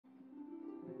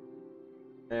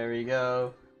There we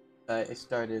go. I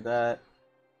started that.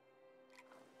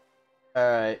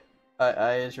 Alright.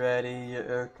 I is ready.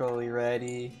 You're totally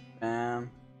ready.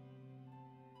 Bam.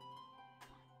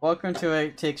 Welcome to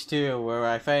It Takes Two, where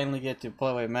I finally get to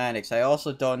play with Manex. I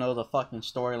also don't know the fucking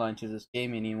storyline to this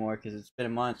game anymore because it's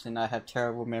been months and I have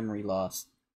terrible memory loss.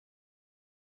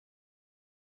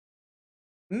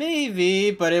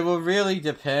 Maybe, but it will really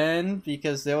depend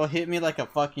because they will hit me like a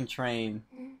fucking train.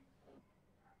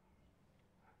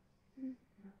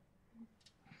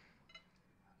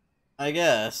 I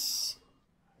guess.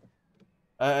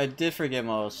 I did forget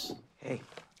most. Hey,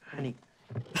 honey.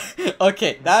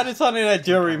 Okay, that is something I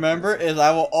do remember, is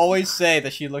I will always say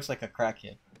that she looks like a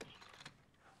crackhead.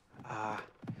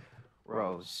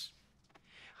 Rose.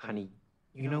 Honey,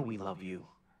 you know we love you,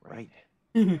 right?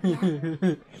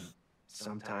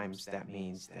 Sometimes that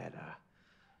means that,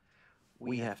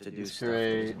 we have to do stuff that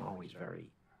isn't always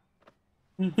very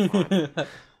fun.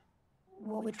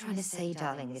 What we're trying to say,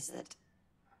 darling, is that,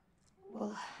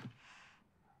 well,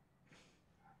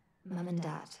 Mum and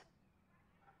Dad,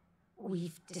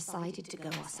 we've decided to go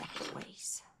our separate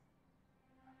ways.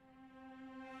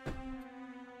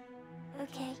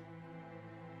 Okay.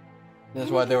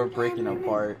 That's why they were breaking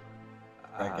apart.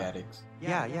 Crack addicts.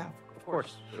 Yeah, of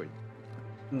course. Sure.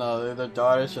 No, the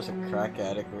daughter's just a crack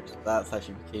addict, which that's how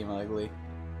she became ugly.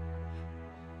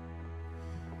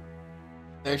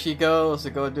 There she goes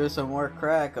to go do some more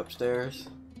crack upstairs.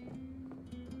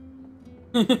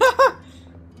 The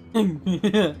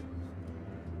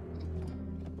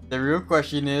real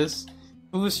question is,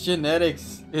 whose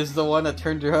genetics is the one that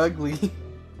turned her ugly?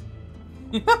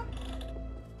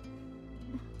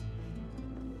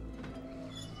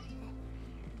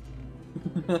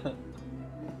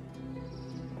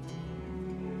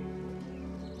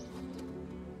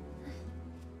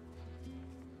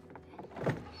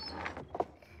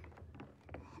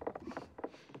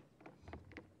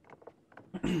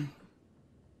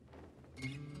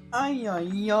 Ay,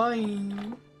 ay, ay.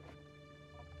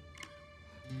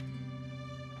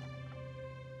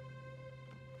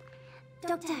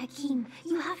 Dr. Hakim,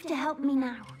 you have to help me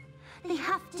now. They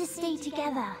have to stay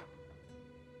together.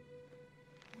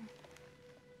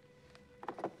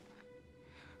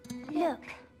 Look,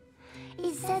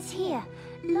 it says here,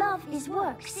 love is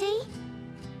work, see?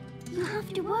 You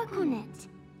have to work on it.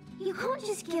 You can't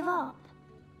just give up.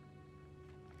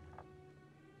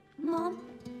 Mom,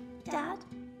 Dad,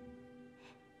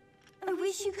 I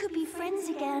wish you could be friends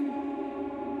again.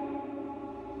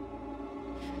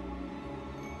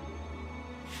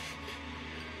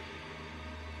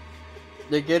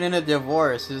 They're getting a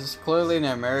divorce. This is clearly an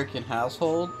American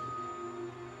household.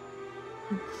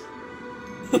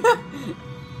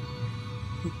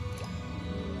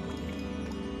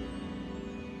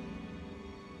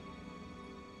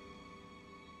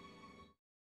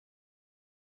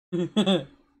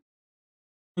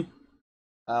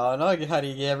 I don't know, how do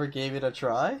you ever gave it a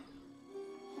try?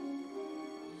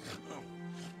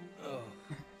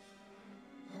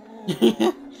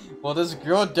 Well, this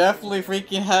girl definitely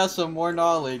freaking has some more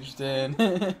knowledge than...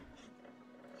 What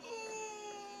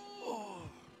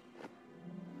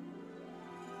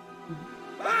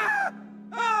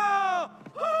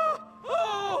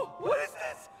is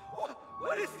this?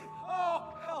 What is it?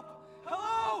 Oh, help!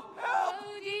 Hello! Help!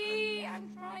 Cody,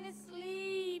 I'm trying to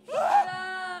sleep. Shut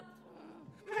up.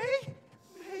 May?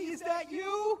 May, is that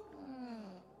you?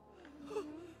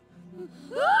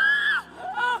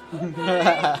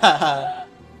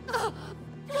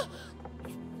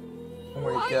 Oh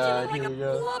my god, here we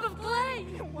go. Blob of clay.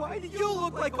 Why do you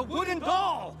look like a wooden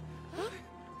doll? Look.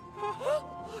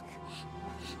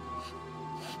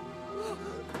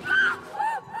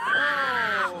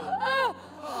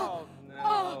 Oh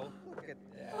no. Look at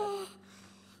that.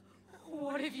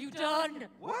 What have you done?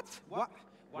 What?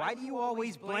 Why do you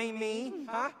always blame me?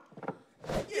 Huh?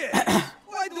 Yeah.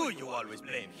 Why do you always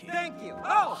blame me? Thank you.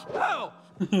 Oh!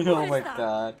 Oh my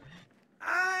god.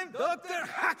 I'm Dr.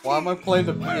 Hakim. Why am I playing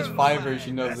the PS5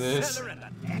 version of this? I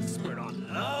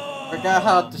Forgot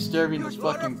how disturbing this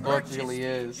fucking book really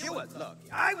is. You was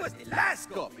lucky. I was the last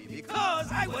copy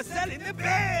because I was selling the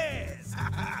best.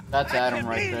 That's Adam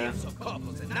right there.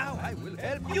 And now I will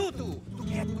help you two to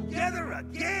get together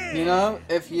again. You know,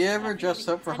 if you ever dress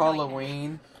up for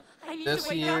Halloween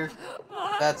this year,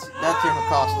 that's your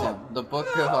costume. The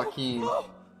Book of Hakim. Oh,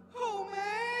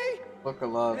 May. Book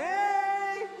of Love.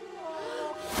 May.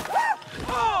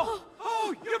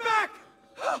 Oh, you're back.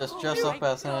 Just dress up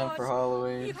as him for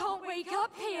Halloween. You can't wake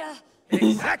up here.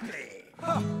 Exactly.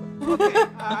 Okay,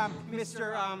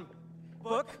 Mr.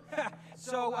 Book.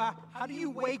 So, how do you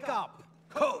wake up?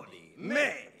 Holy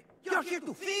May, you're out here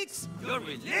to fix your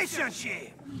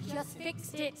relationship. We just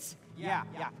fixed it. Yeah.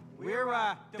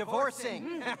 We're,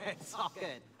 divorcing. It's all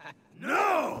good.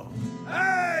 No!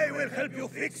 I will help you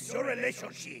fix your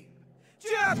relationship.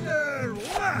 Chapter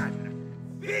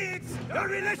 1. Fix your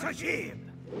relationship.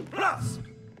 Plus,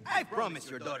 I promise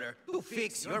your daughter to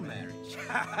fix your marriage.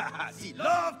 See,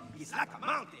 love is like a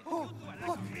mountain.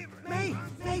 Look, May,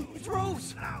 it's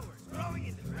Rose. Flowers growing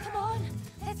in the ground. Come on,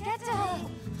 let's get to her.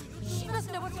 She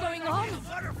must know what's going on.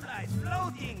 Butterflies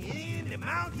floating in the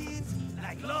mountains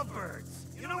like lovebirds.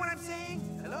 You know what I'm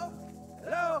saying? Hello?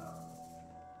 Hello?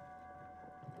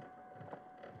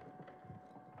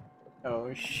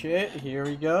 Oh shit, here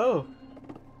we go.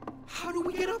 How do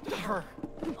we get up to her?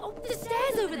 Oh, the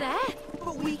stairs over there.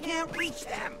 But we can't reach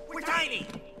them. We're tiny.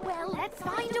 Well, let's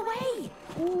find a way.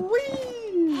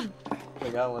 Whee!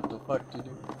 Forgot what the fuck to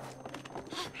do.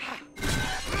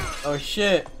 Oh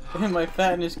shit, my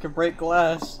fatness can break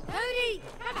glass. Cody,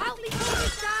 come help me pull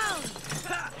this down.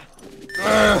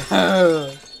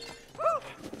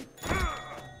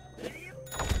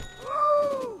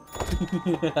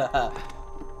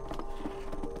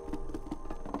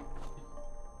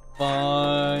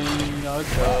 Fine, I'll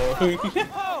go.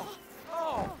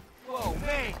 Whoa,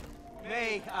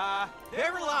 May,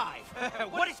 they're alive.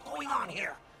 What is going on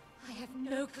here? I have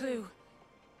no clue.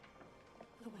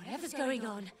 But whatever's going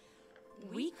on,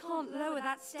 we can't lower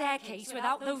that staircase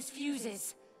without those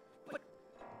fuses. But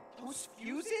those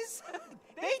fuses?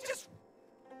 They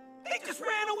just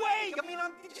ran away. I mean,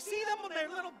 did you see them with their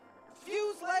little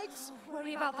fuse legs? I'll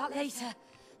worry about that later.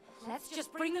 Let's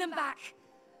just bring them back.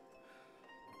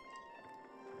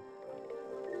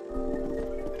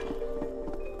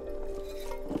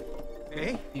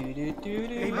 Hey?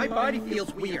 Hey, my body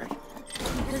feels weird.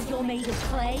 Because you're made of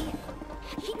clay?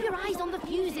 Keep your eyes on the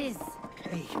fuses.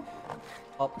 Hey,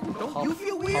 Up, don't up, you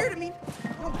feel weird? up. I mean,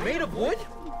 I'm made of wood.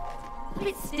 A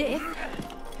bit stiff,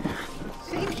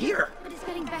 Same here. but it's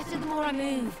getting better the more I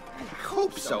move. I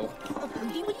hope so. Oh,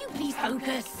 Cody, will you please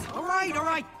focus? All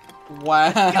right.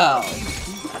 Wow.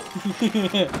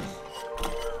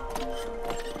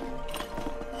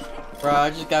 Bro, I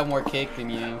just got more cake than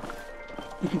you.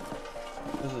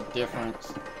 There's a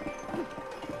difference.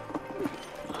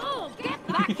 Oh, get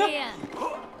back here!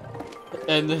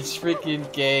 In this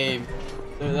freaking game.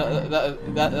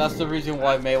 That's the reason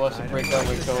why May wants to break up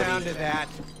with The sound Cody. of that.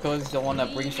 Cody's the one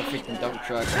that brings the freaking dump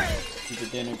truck to the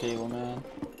dinner table, man.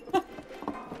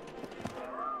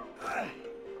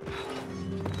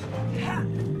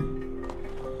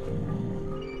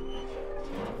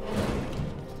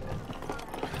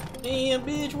 Damn,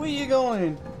 bitch, where you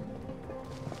going?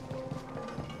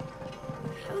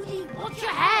 Cody, watch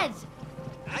your head!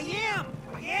 I am.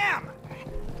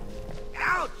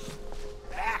 Ouch!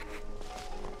 Back.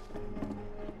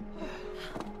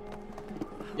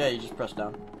 Yeah, you just press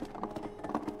down.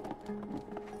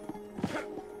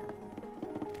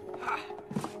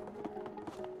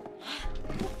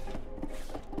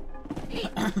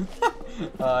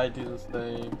 I do the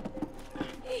same.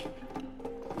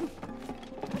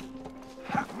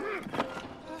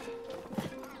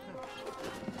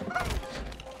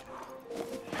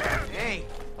 Hey,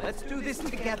 let's do this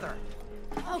together.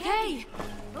 Okay.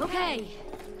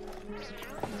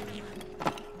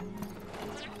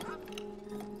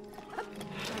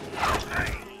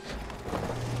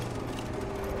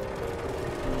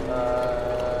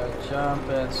 Jump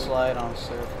and slide on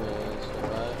surface,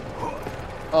 alright?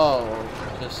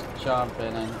 Oh, just jump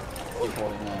and then keep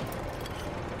holding that.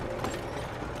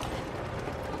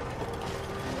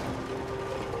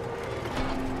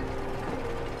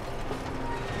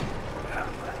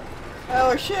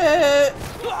 Oh shit!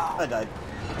 I died.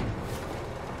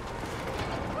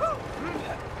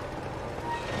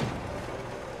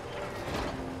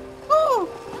 Oh!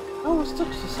 I almost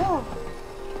touched the song.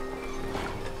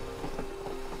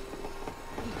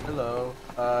 Hello.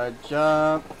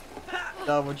 Jump.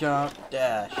 Double jump.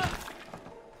 Dash.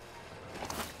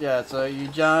 Yeah, so you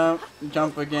jump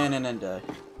again, and then dash.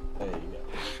 There you go.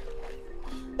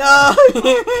 No!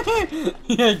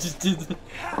 Yeah, I just did that.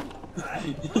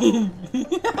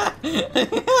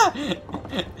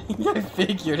 I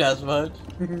figured as much.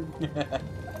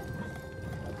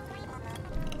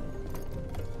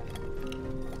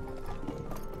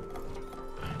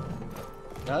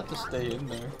 I have to stay in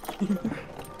there.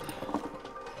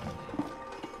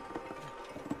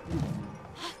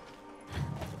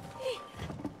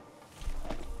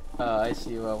 I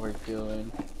see what we're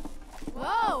doing.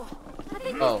 Whoa! I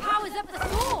think Oh. this powers up the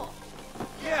floor!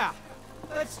 Yeah,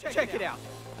 let's check it out.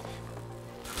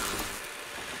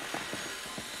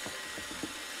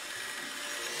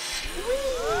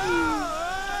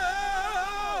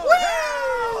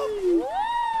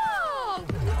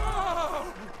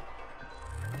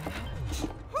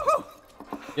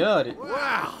 Got it.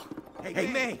 Wow! Hey,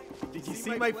 May, did you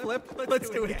see my flip? Let's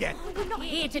do it again. We're not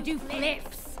here to do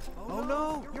flips. Oh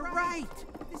no, you're right.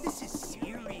 This is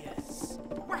serious.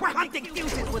 We're hunting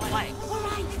fuses with legs. All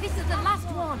right, this is the last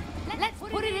one. Let's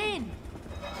put it in.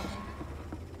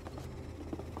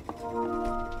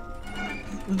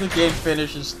 The game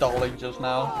finished installing just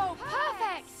now. Oh,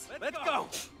 perfect. Let's go.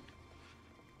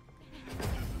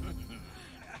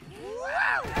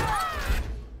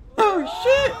 Oh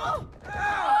shit!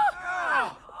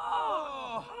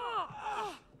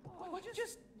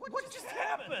 What just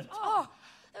happened? Oh,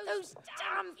 those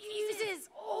damn fuses.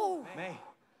 Oh, May,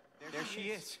 there she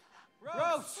is.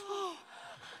 Rose!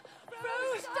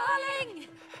 Rose, darling.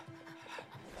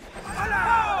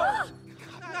 Hello!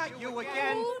 Not you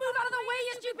again. Oh, move out of the way,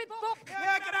 you stupid book.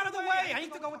 Yeah, get out of the way. I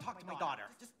need to go and talk to my daughter.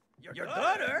 Your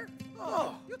daughter?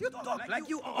 Oh, you talk like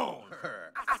you own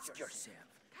her. Ask yourself,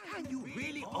 can you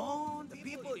really own the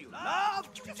people you love?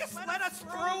 Just let us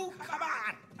through. Come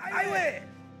on. I will.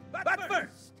 But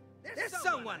first, there's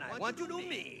someone I want you to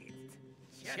meet.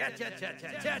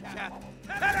 Cha-cha-cha-cha-cha-cha.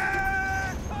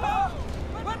 Ta-da! Oh,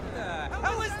 what the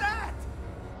hell was that?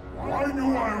 Why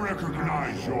do I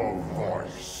recognize your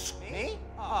voice? Me?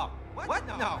 Oh, what?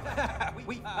 No.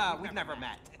 We've never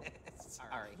met.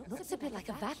 Sorry. Looks a bit like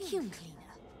a vacuum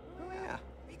cleaner. Yeah.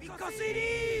 Because it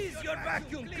is your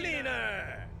vacuum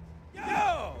cleaner.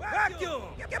 Yo,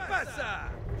 vacuum, ¿qué pasa?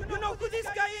 You know who this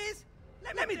guy is?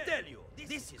 Let me tell you,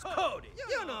 this is Cody.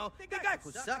 You know, the guy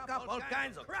who suck up all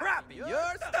kinds of crap in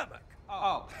your stomach.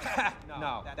 Oh,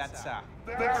 no, that's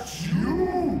That's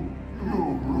you!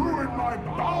 You ruined my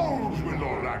bowels with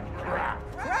all that crap!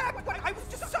 crap. What? I was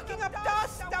just sucking up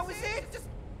dust. That was it. Just.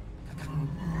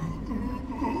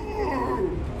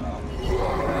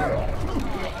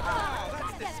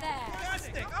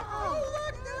 Fantastic. Oh,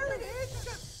 look, there it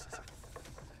is.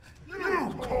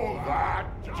 You call that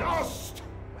just?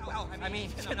 Well, I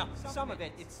mean, you know, some of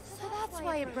it, it's. So that's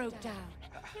why it broke down.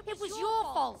 It was your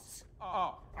fault.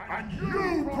 Oh, And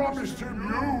you promised him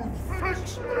you'd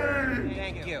fix me!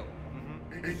 thank you.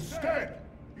 Instead,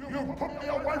 you put me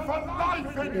away for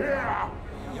life in here!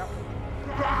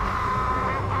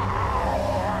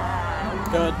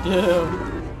 God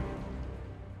damn.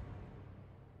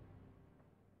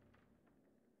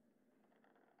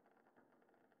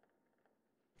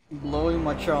 Blowing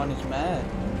Matron is mad.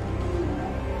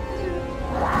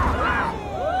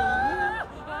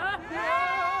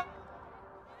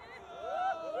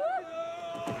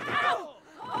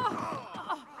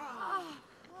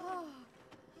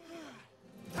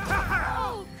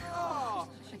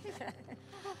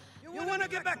 You want to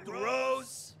get back to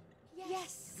Rose?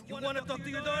 Yes. You want to talk to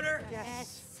your daughter?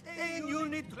 Yes. Then you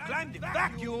need to climb the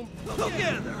vacuum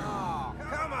together.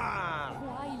 Come on.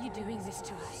 Why are you doing this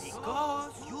to us?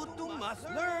 Because you two must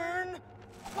learn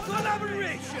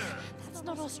collaboration. That's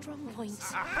not our strong point.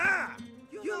 Aha!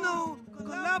 You know,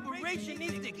 collaboration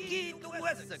is the key to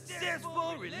a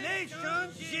successful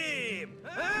relationship.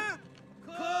 Huh?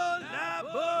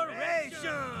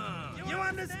 Collaboration. You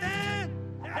understand?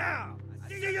 Now,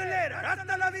 see you later.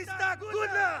 Hasta la vista.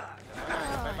 Good luck.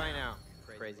 Bye now,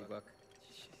 crazy book.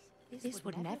 This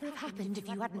would never have happened if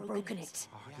you hadn't broken it.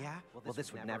 Oh, yeah? Well,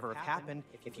 this would never have happened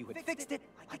if you had fixed it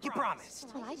like you promised.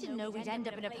 Well, I didn't know we'd end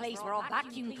up in a place where our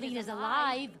vacuum cleaner's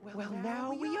alive. Well,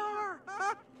 now we are.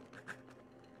 Huh?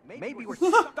 Maybe we're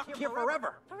stuck here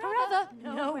forever. Forever?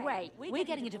 No way. We're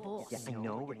getting a divorce. Yeah, I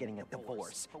know we're getting a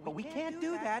divorce, but we can't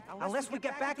do that unless we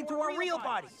get back into our real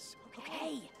bodies.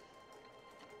 Okay.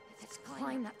 Let's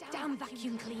climb that damn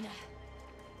vacuum cleaner.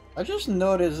 I just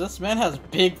noticed this man has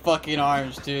big fucking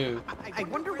arms too. I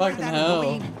wonder where Fucking that hell.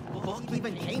 annoying book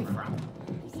even came from.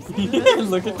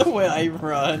 Look at the way I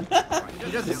run.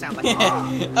 He doesn't sound like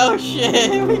Oh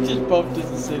shit, we just both did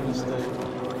the same mistake.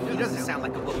 he doesn't sound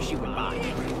like a book she would buy.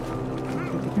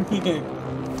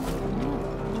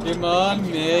 Come on,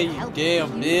 man, you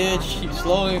damn bitch. You're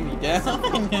slowing me down.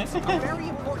 Very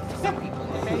important to some people,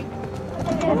 okay?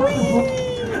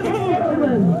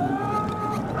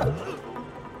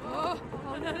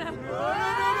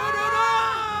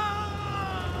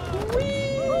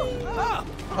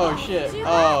 Oh shit.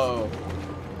 Oh.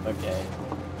 Okay.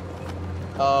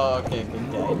 Oh, okay,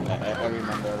 okay. I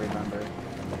remember.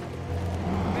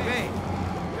 Hey,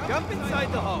 jump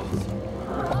inside the hose.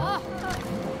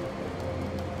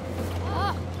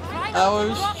 I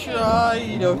was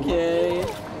trying, okay.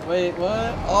 Wait,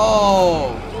 what?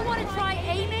 Oh! You want to try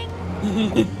aiming?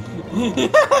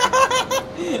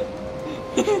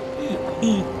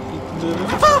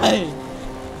 Why?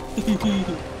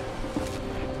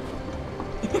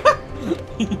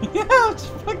 I was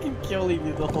fucking killing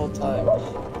you the whole time.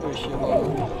 Oh shit.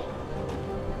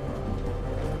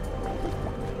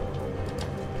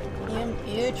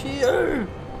 itchy.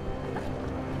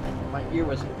 My ear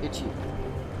was itchy.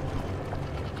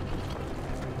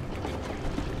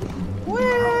 Woo!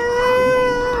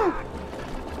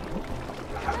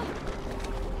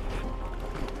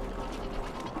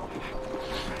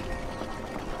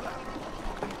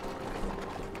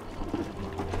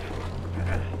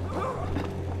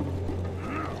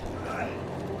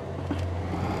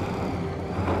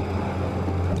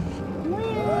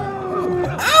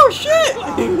 Oh shit!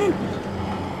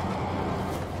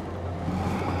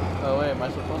 Oh wait, am I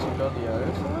supposed to go the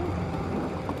other side?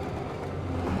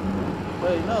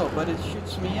 Wait, no, but it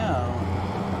shoots me out.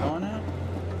 Don't it?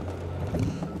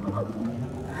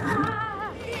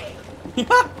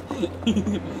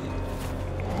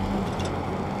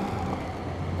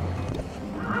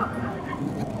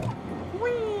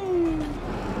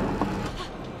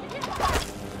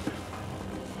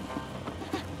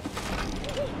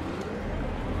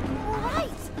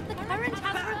 Right! The current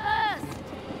has reversed!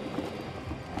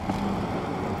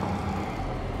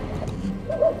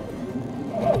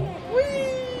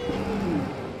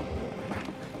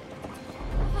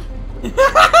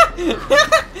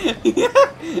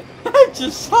 I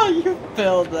just saw you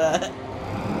fail that.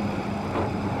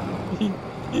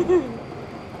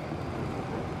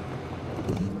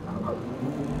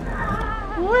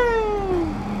 Woo!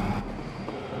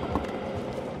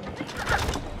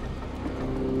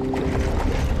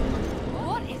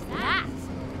 What is that?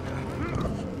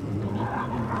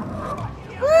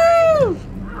 Woo!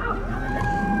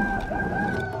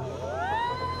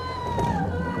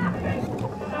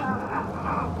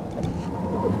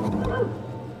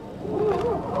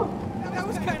 That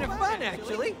was kind of fun,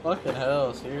 actually. Fucking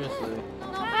hell, seriously.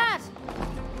 Not bad.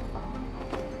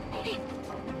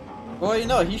 Well, you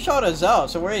know, he shot us out,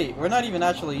 so we're not even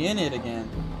actually in it again.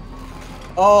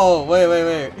 Oh, wait.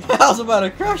 I was about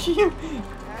to crush you.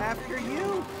 After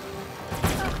you.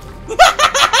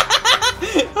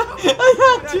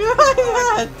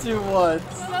 I had to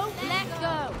once. Don't let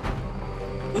go.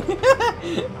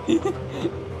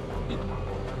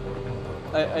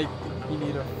 You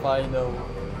need to find a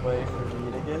way for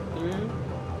me to get through.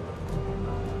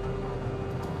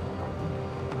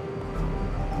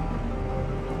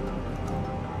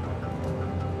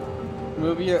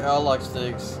 Move your L-lock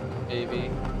sticks, baby.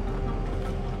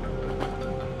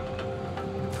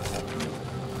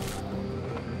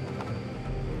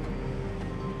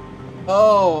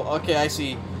 Oh, okay, I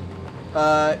see.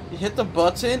 Hit the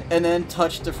button and then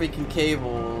touch the freaking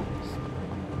cable.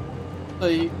 So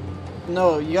you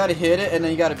gotta hit it and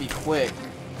then you gotta be quick.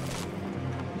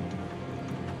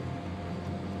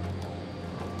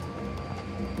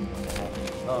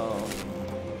 Oh.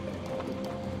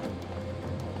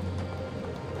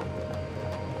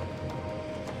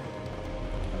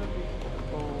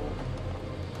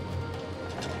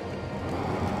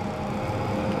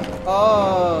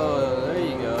 Oh, there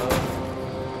you go.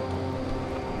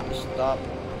 Stop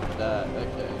that,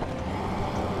 okay.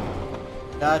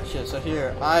 Gotcha, so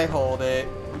here, I hold it,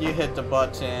 you hit the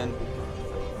button.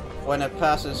 When it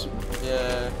passes,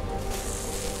 yeah.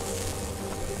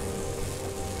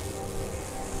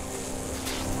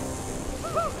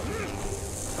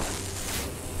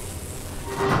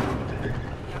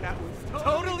 That was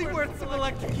totally worth some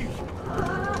electrocution.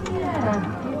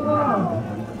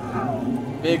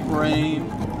 Big brain.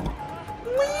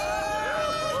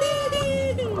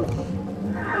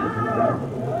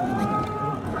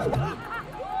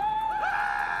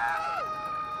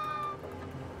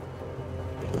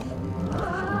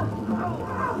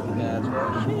 That's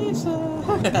what she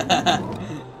said.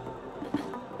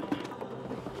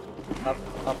 Up.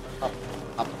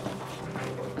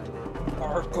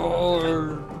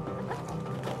 Parkour.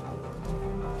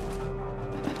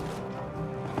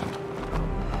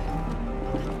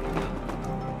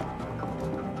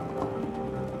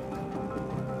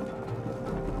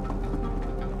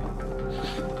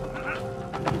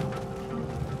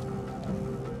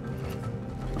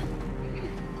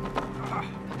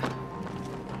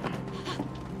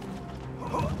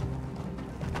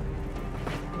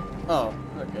 Oh,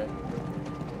 okay.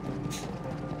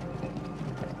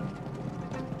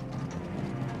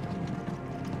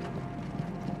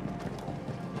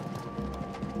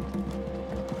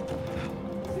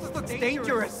 This looks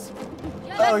dangerous.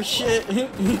 Oh shit.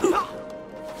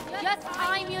 Just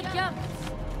time your jump.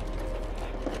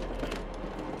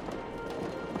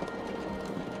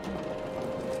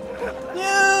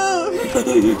 No!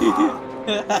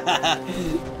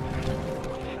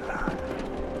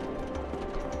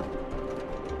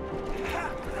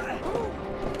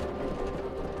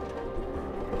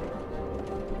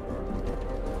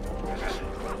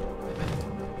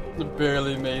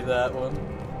 barely made that one.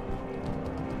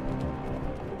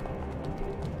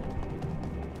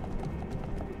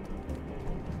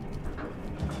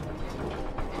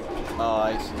 Oh,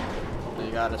 I see. So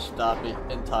you gotta stop it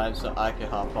in time so I can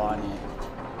hop on it.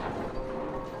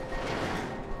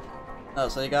 Oh,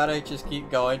 so you gotta just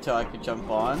keep going till I can jump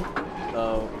on.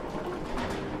 So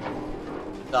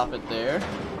stop it there.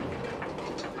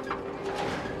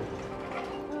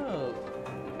 Oh.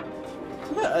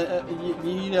 You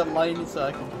need a line so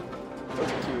I can hook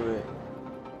to it.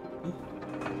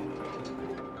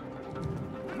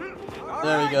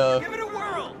 There we go. Give it a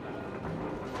whirl.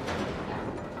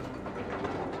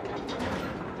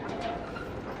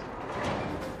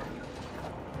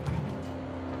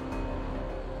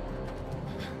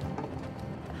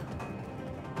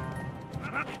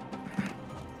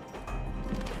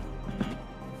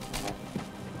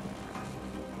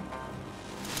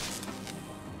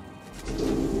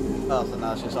 Oh, so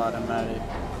now it's just automatic.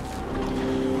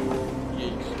 You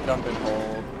just jump and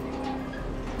hold.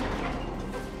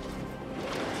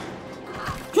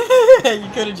 You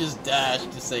could have just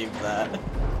dashed to save that.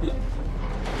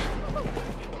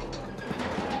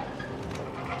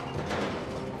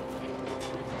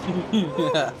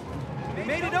 We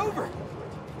made it over.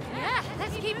 Yeah,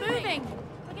 let's keep moving.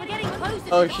 We're getting closer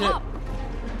Oh to the shit. top.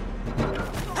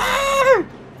 Ah!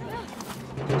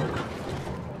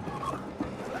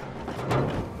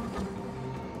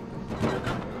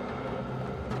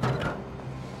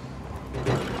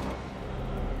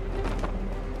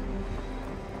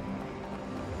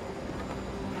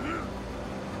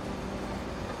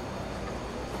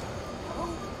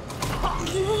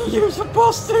 You're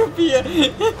supposed to be a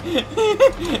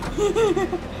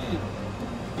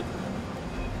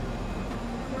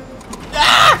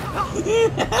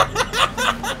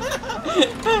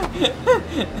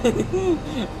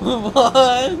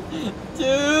One,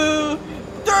 two,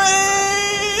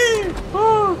 three!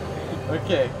 Woo.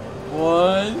 Okay.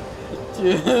 1,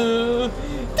 2,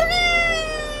 3!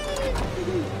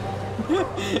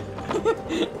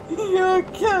 Oh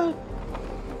god.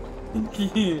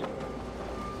 Cute.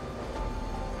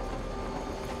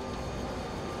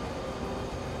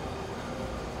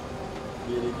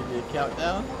 You gonna give me a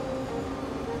countdown?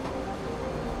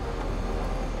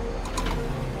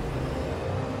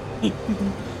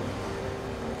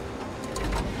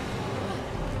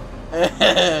 I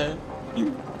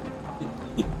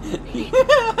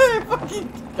fucking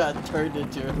got turned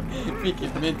into a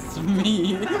freaking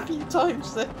mincemeat a few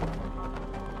times there.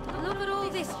 Look at all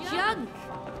this junk.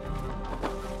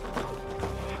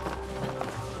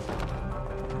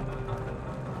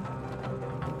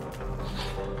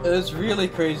 It's really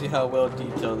crazy how well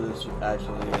detailed this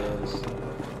actually is.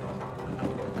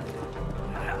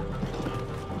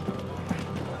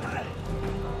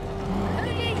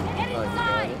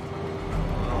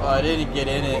 Oh, I didn't get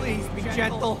in it. Please be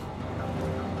gentle.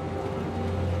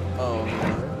 Oh.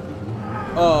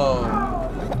 Oh.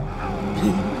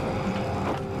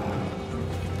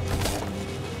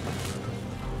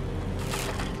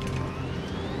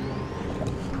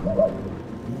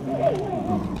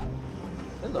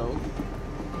 Hello.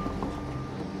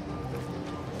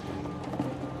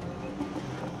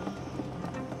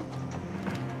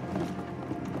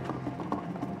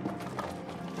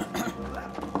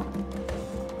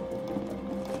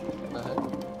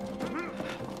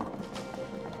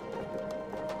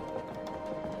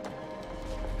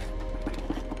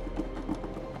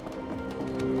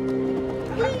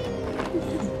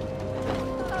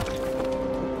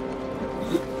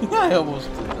 I almost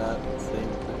did that same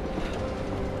thing.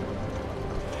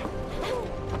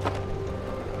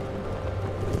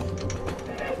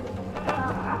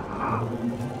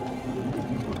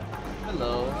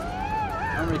 Hello.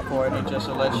 I'm recording just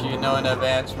to let you know in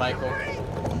advance, Michael.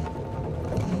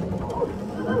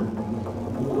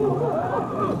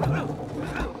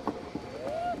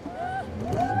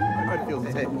 I feel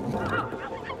sick.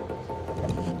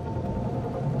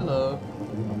 Hello.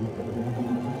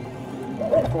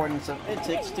 Recording some It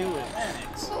Takes Two with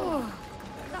Manex. Oh,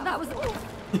 that was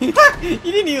You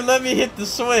didn't even let me hit the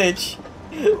switch.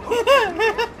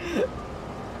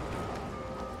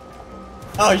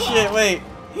 Oh shit, wait.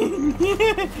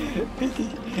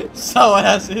 Someone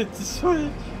has to hit the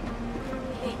switch.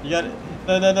 You got it.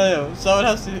 No. Someone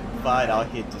has to. Fine, I'll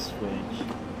hit the switch.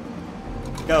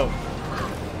 Go.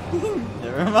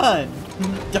 Never mind.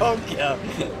 Don't go.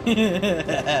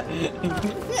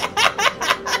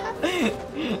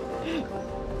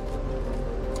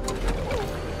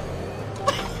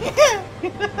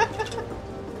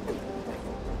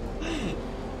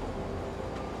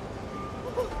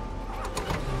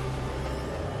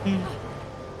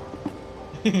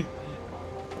 There you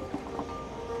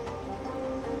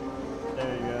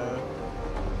go.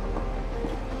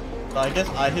 So I guess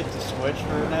I hit the switch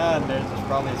for now, and there's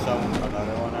probably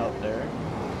another one out there.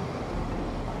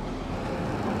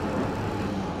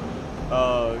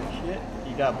 Oh shit!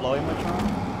 You got blowy much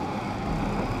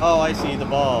on? Oh, I see the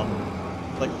ball,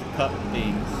 like the cup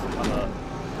things on the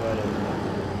whatever.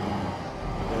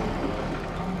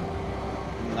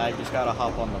 And I just gotta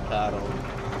hop on the paddle.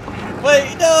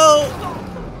 Wait, no!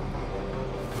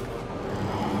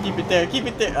 Keep it there, keep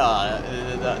it there. Ah,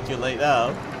 not too late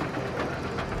now.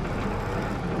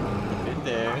 Keep it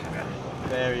there.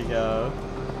 There we go.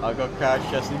 I'll go crouch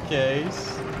just in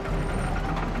case.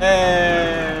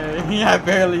 Hey, I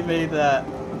barely made that.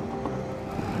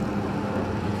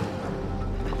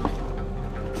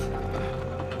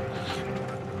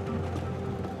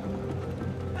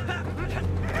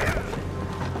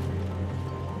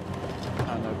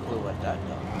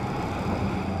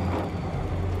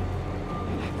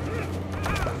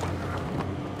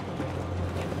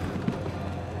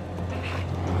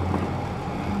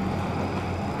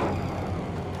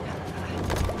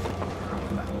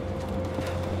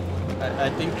 I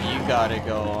think you gotta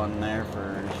go on there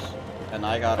first, and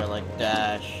I gotta like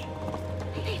dash.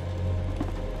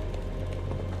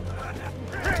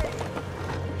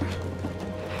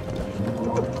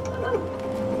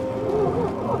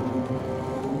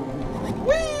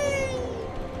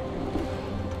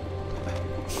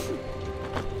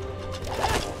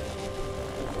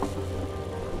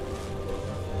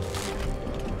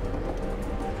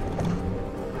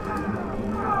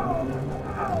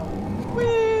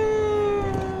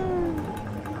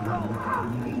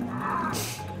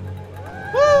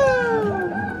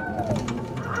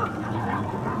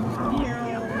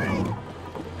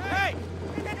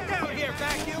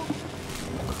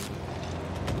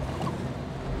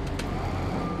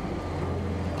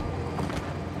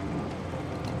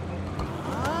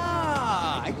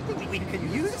 We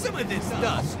can use some of this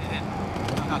dust.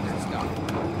 Not that stuff.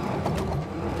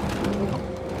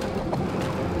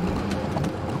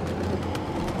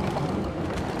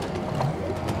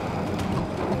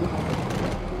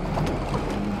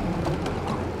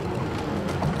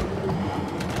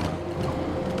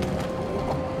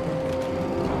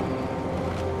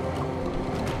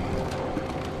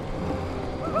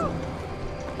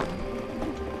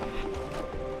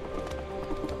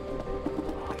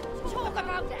 Talk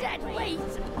about dead weight!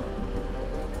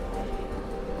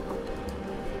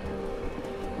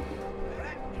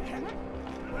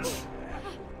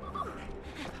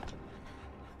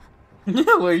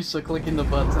 Where you still clicking the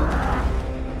button?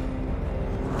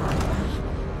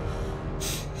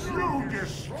 You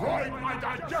destroyed my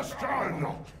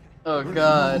digestion! Oh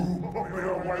god.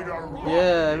 Yeah,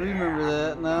 Yeah, I remember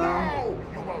that now. Now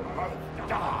you will both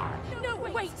die! No,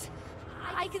 wait!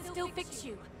 I can still fix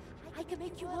you. I can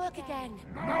make you work again.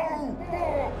 No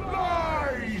more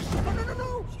lies!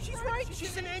 No. She's right.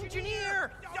 She's an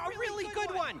engineer. A really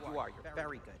good one. You are. You're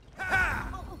very good.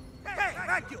 Ha! Hey,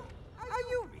 thank you. Are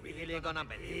you really gonna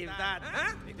believe that,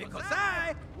 huh? Because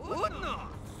I would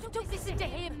not. Don't listen to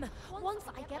him. Once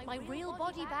I get my real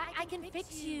body back, I can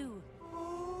fix you.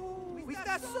 Oh, is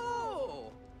that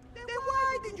so? Then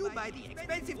why did you buy the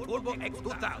expensive Turbo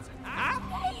X2000, huh?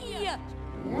 Hey!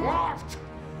 What?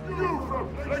 You've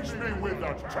replaced me with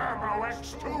the Turbo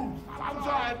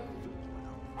X2000!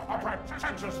 A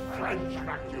pretentious French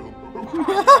vacuum who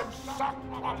can't suck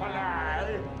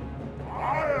properly!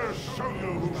 I'll show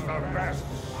you who's the best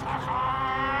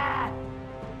sucker!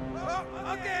 Oh,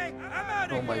 okay, I'm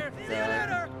out of Oh my here. See you God.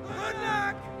 later. Good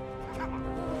luck.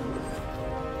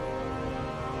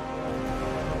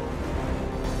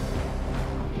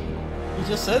 You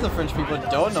just said the French people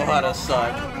don't know how to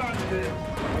suck.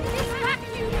 This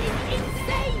vacuum is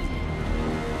insane!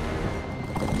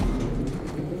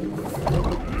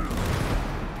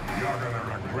 You're gonna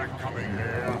regret coming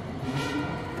here.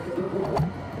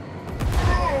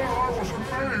 Oh, I wasn't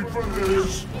made for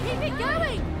this! Keep it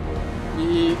going!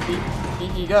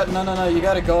 You got no. You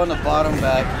gotta go on the bottom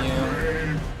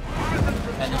vacuum,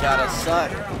 and you gotta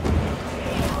suck.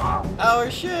 Oh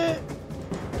shit!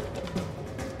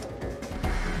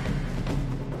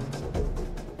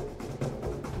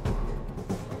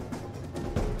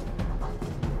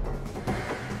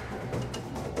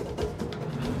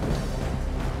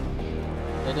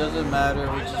 It doesn't matter.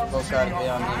 We just both gotta be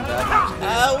on the vacuum.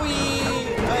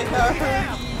 Owie! I got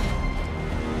hurt.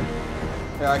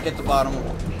 Here, I get the bottom.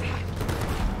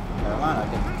 Never mind, I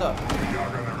get the top. You're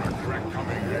gonna regret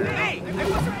coming here. Hey, I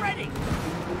wasn't ready.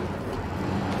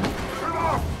 Come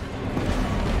off!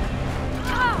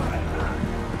 Ah!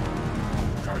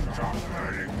 Just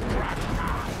letting crack.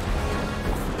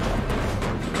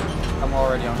 I'm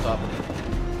already on top of it.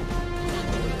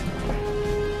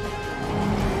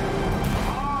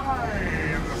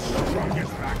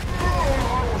 Strongest back. Oh,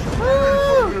 I was waiting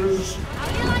for this. How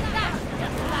do you like that,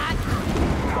 lad?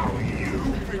 Now you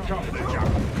become the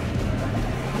champion.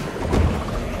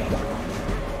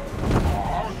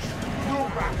 What? You're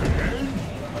back again?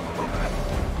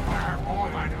 I have more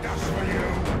than dust for you.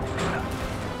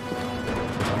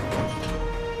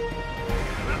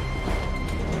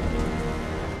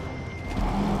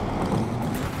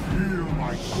 Feel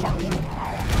my suction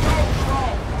power. No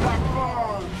stop! That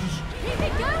burns! Keep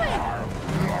it going! I'll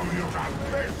blow you to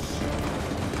bits!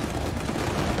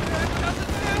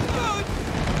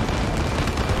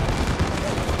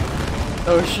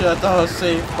 Oh shit, I thought I was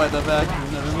safe by the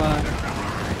vacuum, never mind.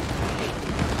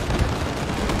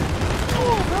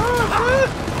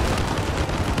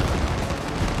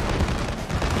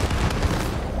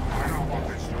 I don't want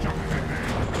this junk in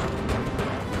there.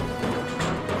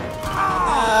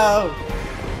 Ow!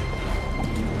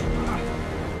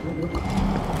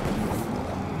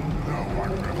 No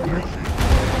one replaces you.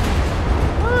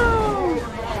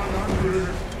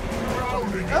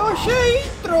 Oh shit,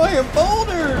 he's throwing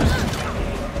boulders!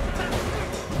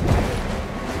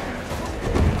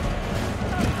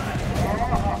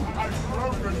 I've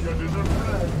broken your little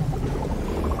friend.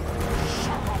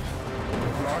 Shut up.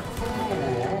 Like for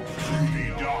more,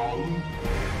 cutie doll.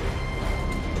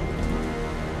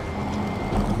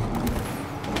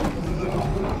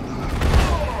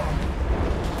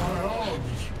 My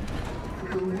arms.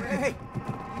 Feel weak. Hey,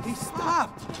 he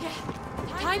stopped.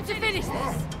 Time to finish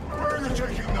this! Where are you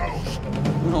taking those?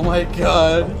 Oh my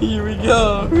god, here we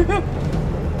go!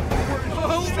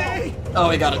 Oh, May! Oh,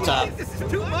 we got a top. This is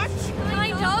too much.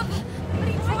 Kind of, but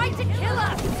he tried to kill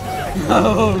us!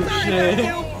 Oh shit!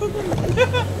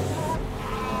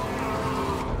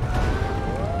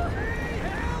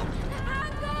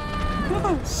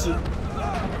 Oh shit.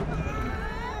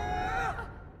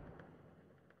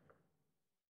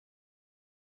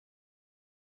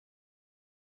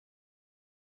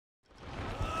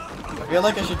 I feel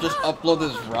like I should just upload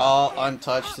this raw,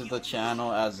 untouched to the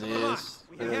channel as is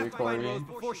for the recording.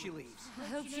 Before she leaves. I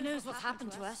hope she knows what's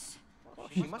happened to us. Well,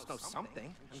 she must know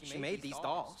something. I mean, she made these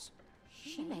dolls.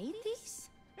 She made these?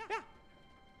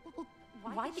 Well,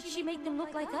 why did she make them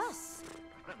look like us?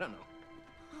 I don't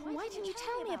know. Why didn't you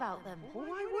tell me about them? Well,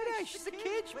 why would I? She's a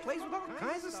kid. She plays with all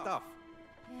kinds of stuff.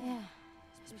 Yeah,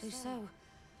 I suppose so.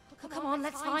 Oh, come on,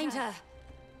 let's find her.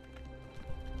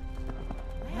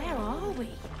 Where are we?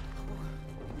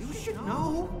 You should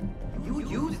know. You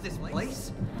use this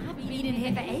place. I've been in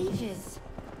here for ages.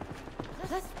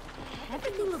 Plus,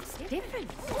 everything looks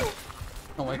different.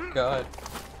 Oh my god.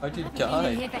 How'd you I've been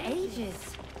in here die? for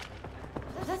ages.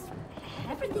 Plus,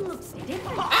 everything looks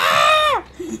different.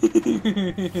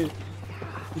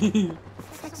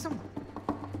 It's like some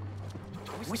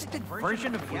twisted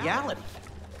version of reality.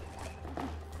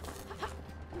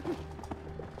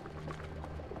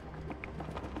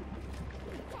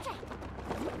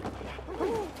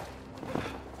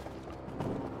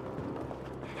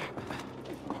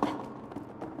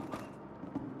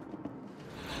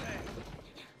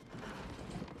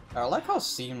 I like how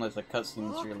seamless the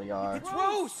cutscenes really are. It's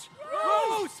Rose!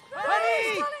 Rose!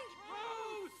 Honey!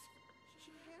 Rose!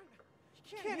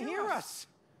 She can't hear us.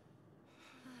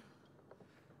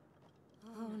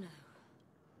 Oh no.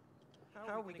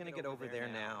 How are we gonna get over there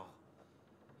now?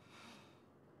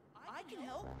 I can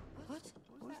help. What?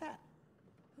 What was that?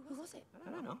 Who was it?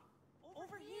 I don't know.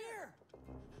 Over here.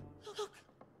 Look!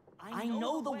 I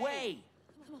know the way.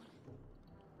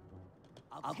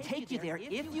 I'll take you there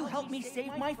if you help me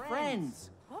save my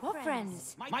friends. What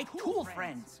friends? My tool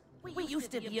friends. We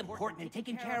used to be important and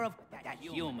taken care of. That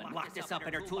human locked us up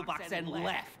in her toolbox and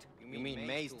left. You mean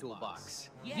May's toolbox?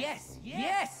 Yes,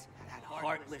 yes. That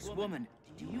heartless woman.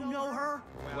 Do you know her?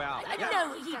 Well,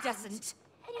 No, he doesn't.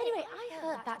 Anyway, I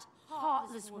heard that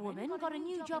heartless woman got a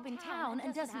new job in town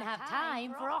and doesn't have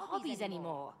time for our hobbies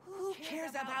anymore. Who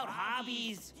cares about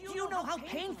hobbies? Do you know how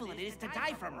painful it is to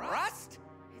die from rust?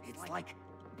 It's like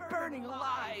burning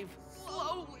alive,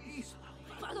 slowly.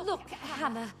 Look,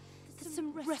 Hannah, there's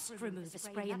some rust remover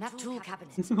spray in that tool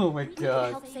cabinet. Oh my We can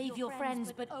god. help save your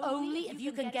friends, but only if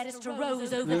you can get us to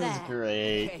Rose over This is there.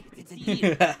 great. Okay, it's a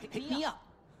deal. Pick me up.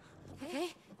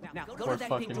 Okay? Now go Poor to that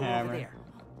fucking big door hammer. over there.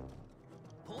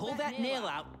 Pull that nail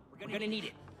out. We're gonna need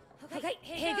it. Okay,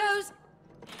 here goes.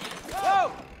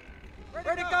 whoa!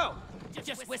 Where'd it go?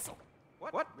 Just whistle.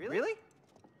 What? Really?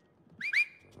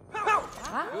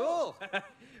 Huh? Cool.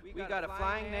 We got a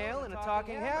flying nail and a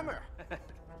talking hammer.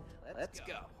 Let's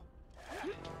go.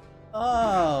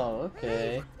 Oh,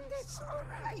 okay. It's all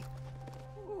right.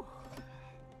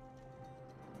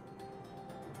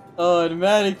 Oh, and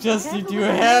Manex just to do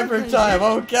hammer time.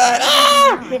 Oh god!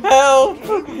 Ah! Help!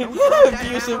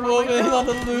 Abusive woman on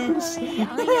the loose.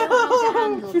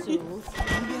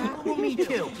 Well, me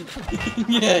too.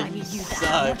 Yeah, you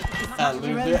suck. That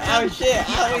loser. Oh shit!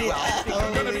 Owie!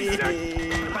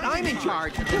 But I'm in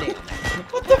charge of the nail.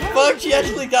 What the fuck? She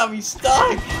actually got me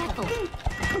stuck.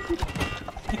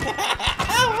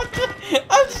 What the?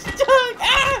 I'm stuck.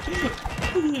 Ah!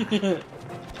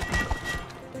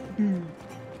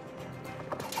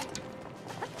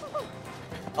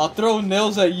 I'll throw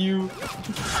nails at you.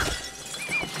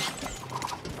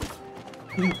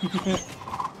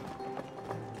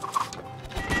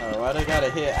 Oh, why'd I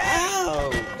gotta hit? Ow!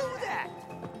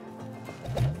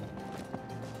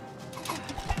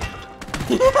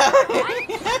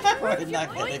 We're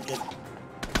not gonna get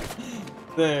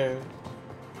there.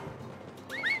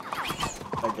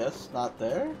 I guess not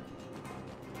there?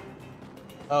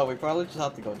 Oh, we probably just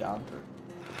have to go down for it.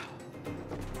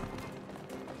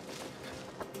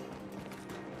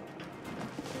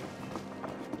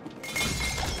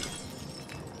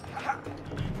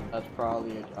 That's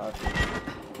probably a job.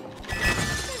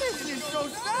 This is so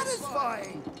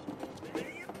satisfying!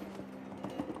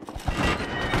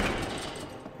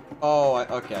 Oh,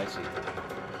 okay, I see.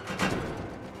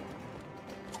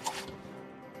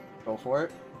 Go for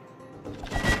it.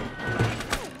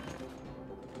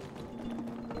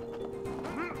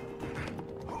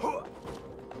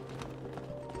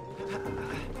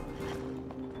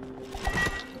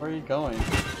 Where are you going?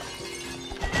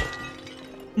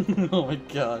 Oh my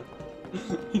god.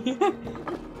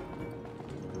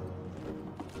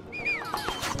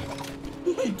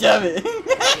 Damn it!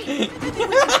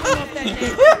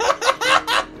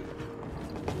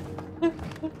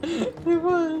 It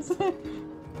was.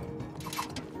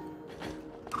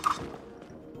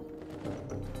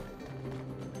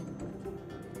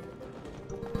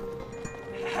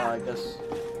 I guess.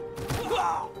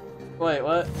 Wait,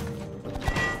 what?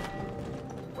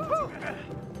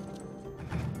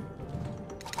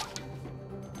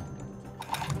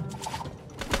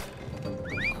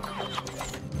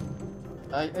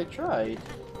 I tried.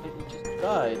 I just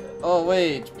tried. Oh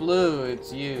wait, it's blue.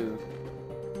 It's you.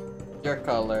 Your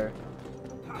color.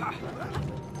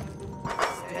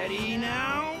 Steady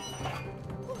now.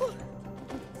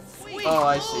 Sweet Oh,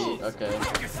 I see. Okay.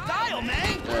 Your style,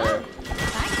 man. There.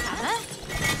 Thanks, Anna.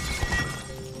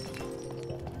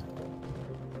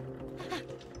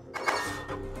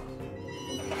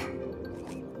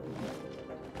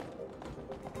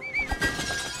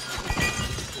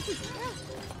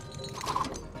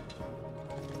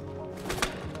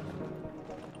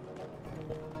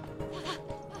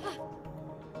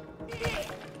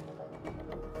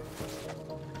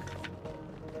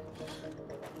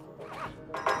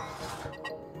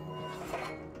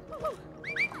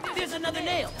 There's another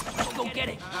nail. Let's go get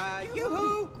it.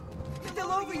 Yoo-hoo!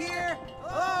 Still over here.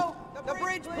 Hello? The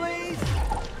bridge, please.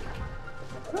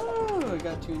 Oh, I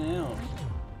got 2 nails.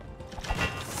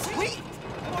 Sweet.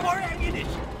 More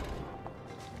ammunition.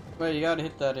 Wait, you gotta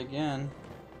hit that again.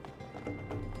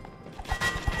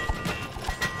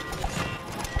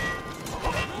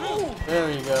 There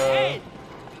we go.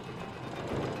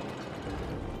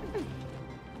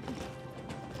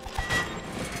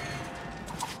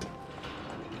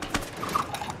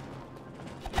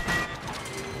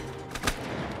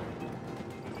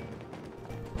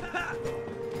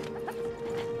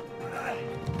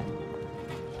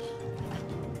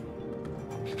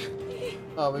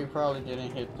 Oh, we probably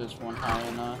didn't hit this one high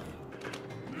enough.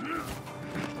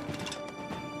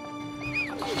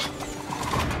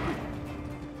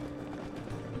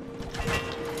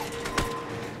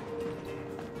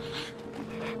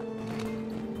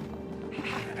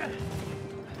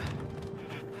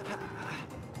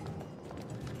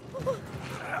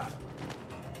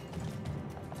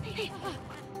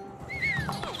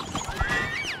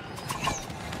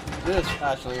 This is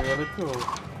actually really cool.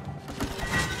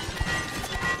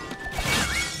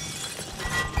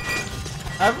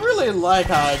 I really like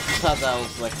how I just had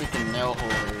those like freaking nail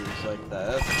holders like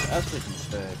that. That's freaking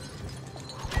sick.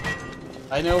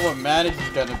 I know what Manex is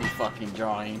gonna be fucking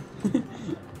drawing.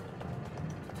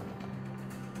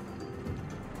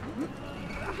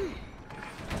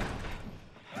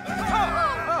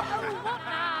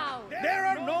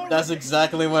 That's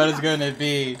exactly what it's gonna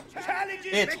be.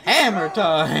 It's hammer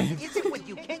time! Is it with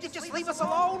you? Can't you just leave us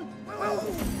alone?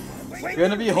 You're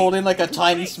gonna be holding like a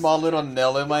tiny small little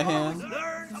nail in my hand.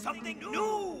 Learn something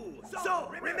new.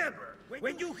 So remember,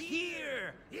 when you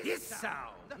hear this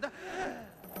sound,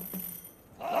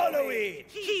 follow it.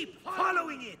 Keep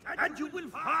following it, and you will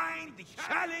find the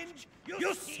challenge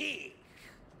you seek.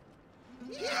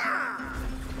 Yeah!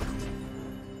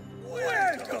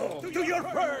 Welcome to your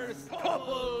first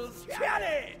couples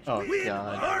challenge! Oh, Win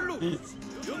God. or lose,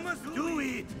 you must do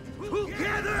it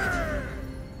together!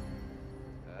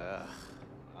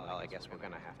 Well, I guess we're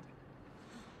gonna have to.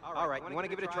 All right, you wanna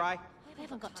give it a try? I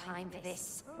haven't got time for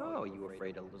this. Oh, you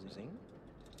afraid of losing?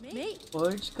 Me?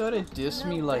 Well, you just gotta diss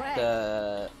me like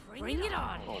that. Bring it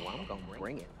on. Oh, I'm gonna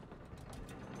bring it.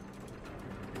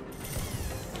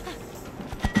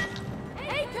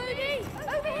 Hey, Cody!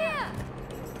 Over here!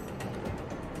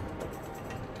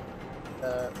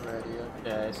 Ready.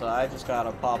 Okay, so I just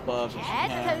gotta pop up.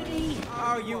 Head, Cody.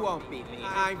 Oh, you won't beat me.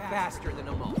 I'm faster than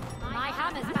them all. My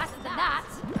hammer's faster than that.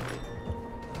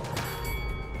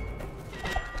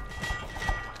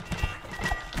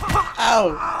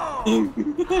 Ow!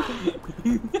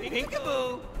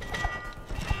 Peekaboo!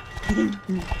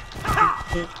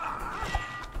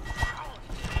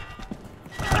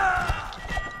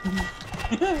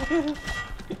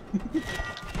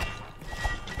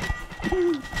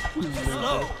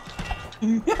 Slow!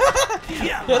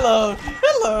 Hello,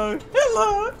 hello,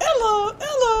 hello, hello,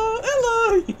 hello, hello,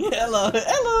 hello,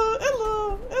 hello,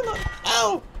 hello, hello.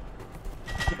 Ow!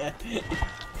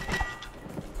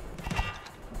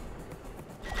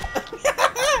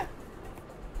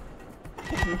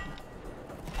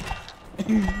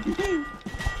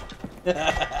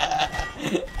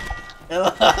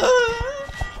 Hello.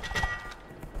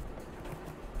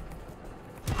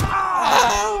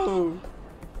 Ow!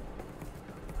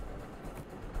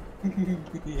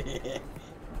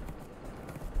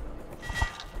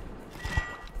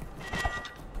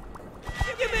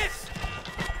 You missed!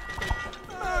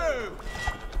 Move!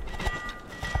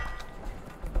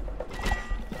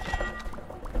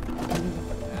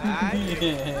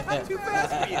 I'm too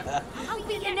fast for you. I'll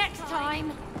beat you next time.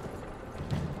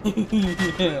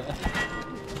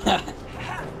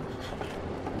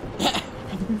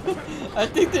 I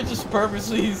think they're just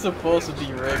purposely supposed to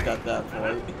be rigged at that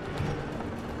point.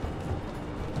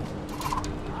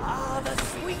 Ah, the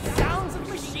sweet sounds of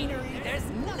machinery. There's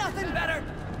nothing better.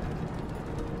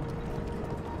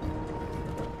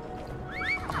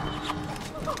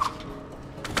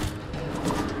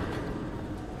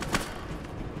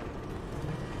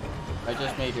 I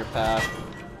just made your path.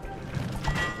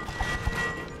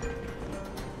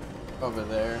 Over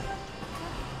there.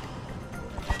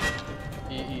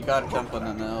 You gotta jump on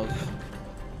the nails.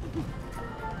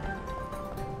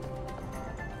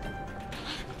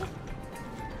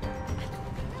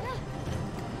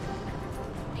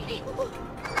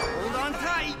 Hold on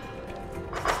tight.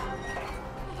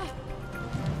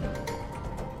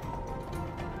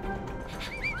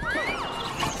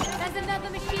 There's another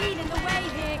machine in the way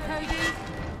here, Cody.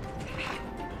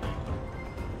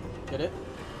 Get it?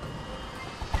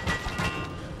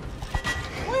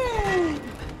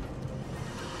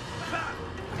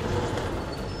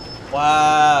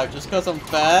 Wow, just cause I'm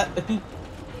fat?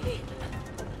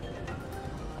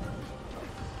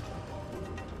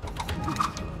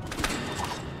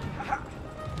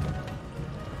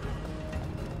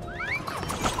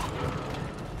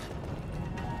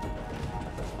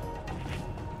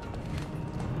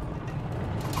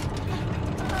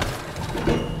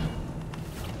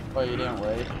 Oh, you didn't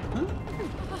wait?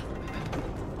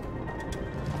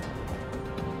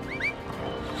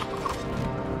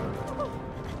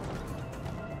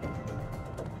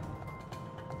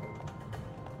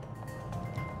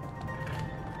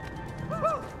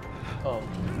 Oh.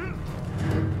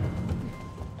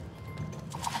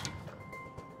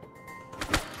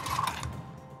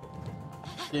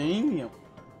 Damn.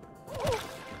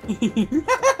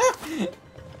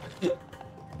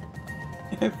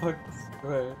 I fucking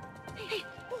swear.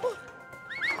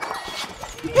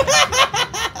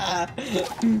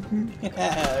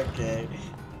 Okay.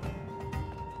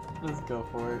 Let's go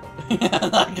for it.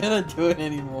 I'm not gonna do it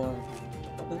anymore.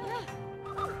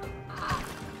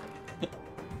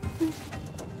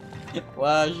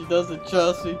 Wow, she doesn't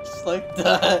trust me just like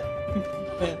that.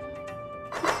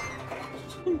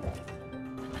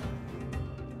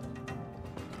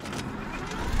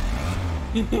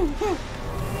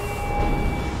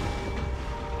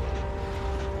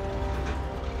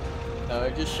 No,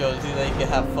 it just shows you that you can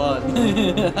have fun.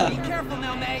 Be careful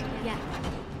now, May. Yeah.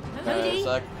 Cody,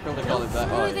 So I can probably call it back.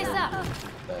 screw Oh, this yeah. up.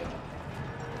 Okay.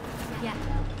 Yeah.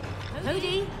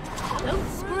 Cody, don't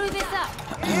screw this up.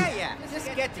 Yeah,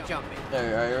 just get to jumping.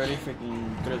 There, I already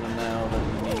freaking threw the nail that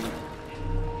we need.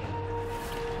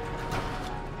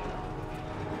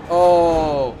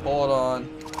 Oh, hold on.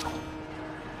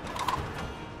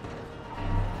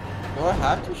 Do I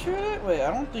have to shoot it? Wait,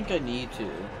 I don't think I need to.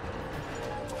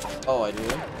 Oh, I do.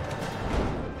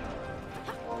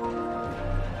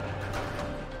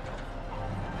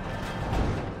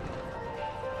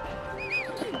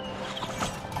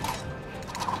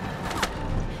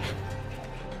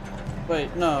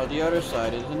 Wait, no, the other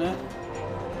side, isn't it?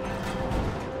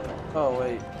 Oh,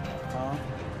 wait. Huh?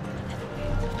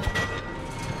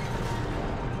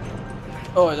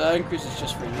 Oh, that increase is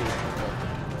just for you.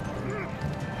 Okay.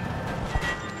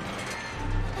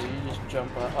 So you just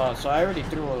jump up. Oh, so I already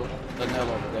threw the nail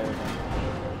over there.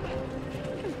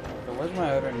 So where's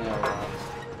my other nail?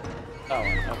 That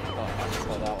one. Okay, oh, I should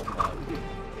pull that one back.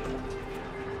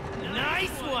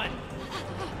 Nice one!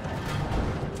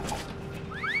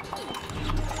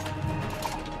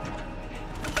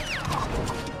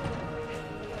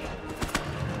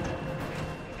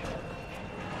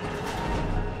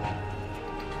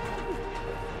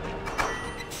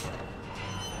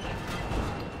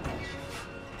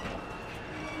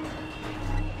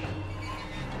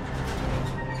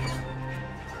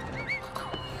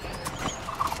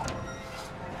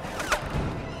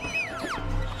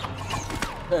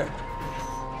 There.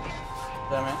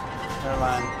 Damn it. Never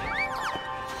mind.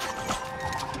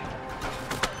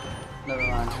 Never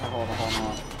mind. Hold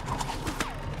on.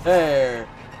 There.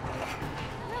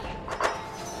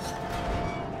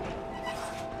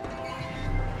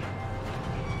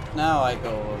 Now I go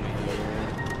over here.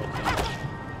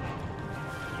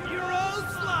 Euro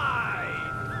slide!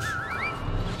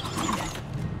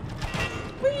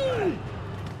 Whee!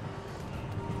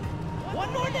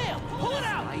 One more nail! Pull it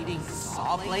out! Lighting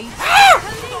saw blades?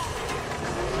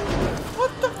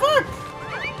 What the fuck?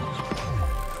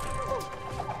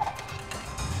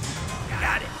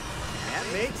 Got it! That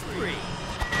makes 3.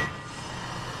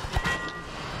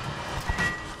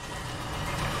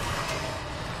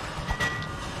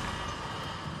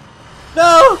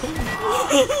 No!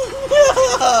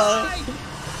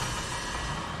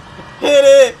 Hit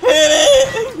it! Hit it!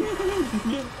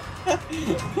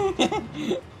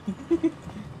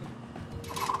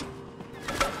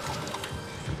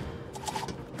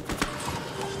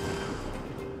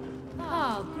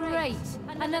 Oh, great.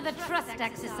 Another trust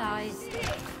exercise.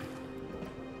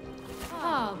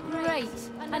 Oh, great.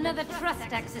 Another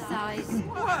trust exercise.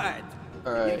 What? Alright,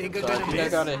 so I think I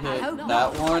gotta hit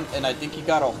that one, and I think you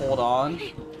gotta hold on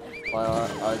while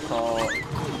I call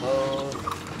load.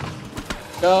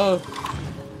 Go!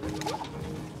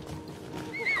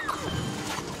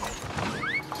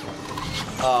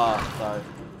 Oh, sorry.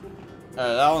 Alright,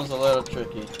 that one's a little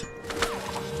tricky.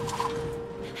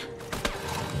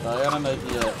 So I gotta make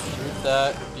you shoot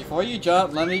that. Before you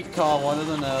jump, let me call one of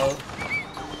the notes.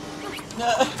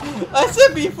 I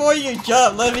said before you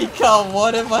jump, let me call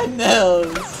one of my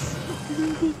nails.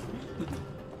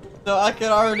 So I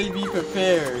can already be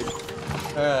prepared.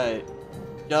 Alright.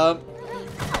 Jump.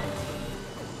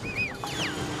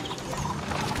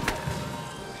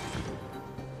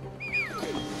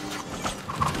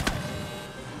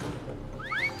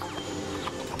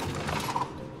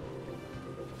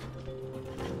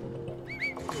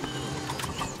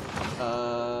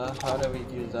 How do we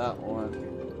do that one?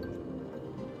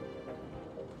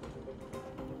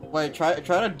 Wait, try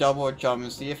to double jump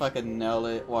and see if I can nail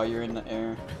it while you're in the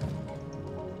air.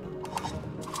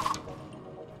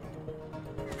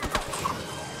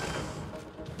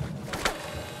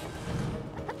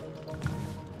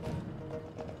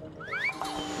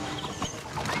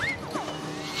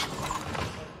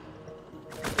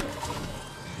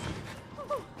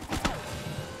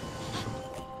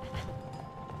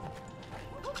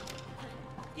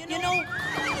 You know, you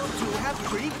two have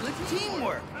pretty good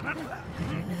teamwork.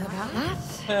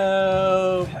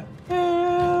 Help!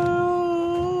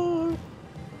 Help!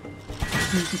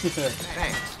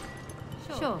 Thanks.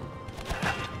 Sure.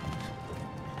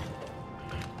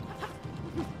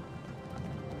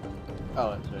 Oh,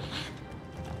 that's right.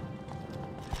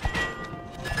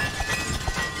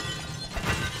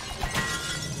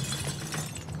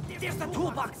 There's the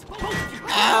toolbox.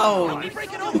 Ow! Let me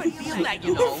break it open. Feel that,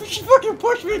 you know. She fucking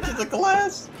pushed me into the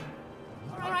glass!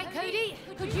 Alright, Cody.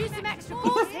 Could use some extra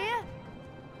force here.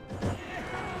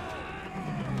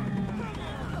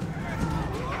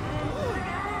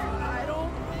 I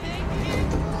don't think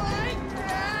it's like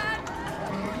that.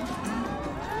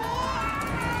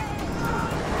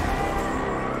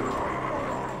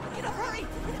 In a hurry!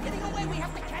 It's getting away. We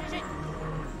have to catch it.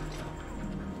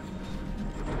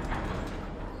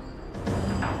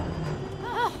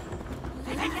 Oh,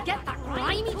 let's get that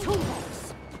grimy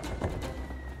toolbox.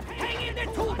 Hang in there,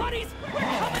 tool buddies. We're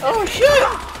coming. Oh shit!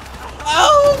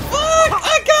 Oh fuck!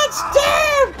 I got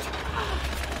stabbed!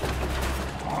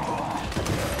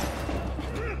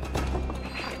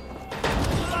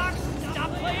 Toolbox, stop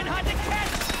playing hard to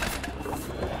catch.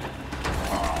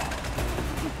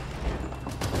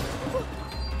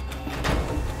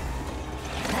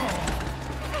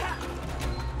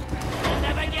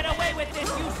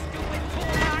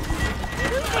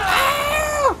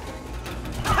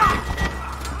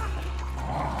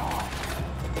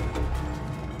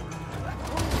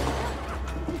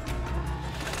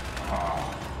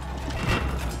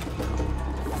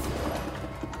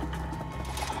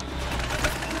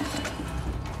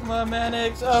 Come on,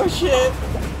 Manex. Oh shit.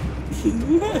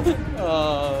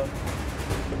 Oh.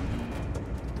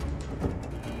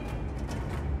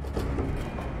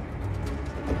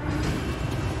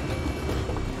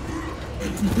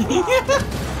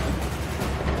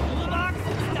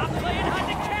 Stop playing hard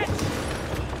to catch!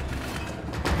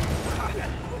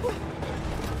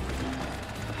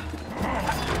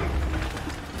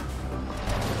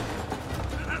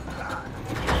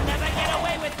 You'll never get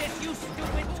away with this, you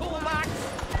stupid toolbox!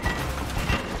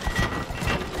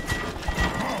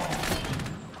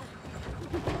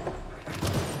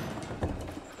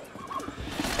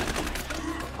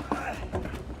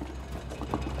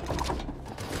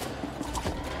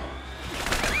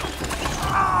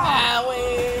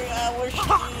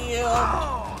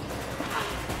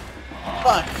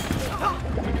 Fuck.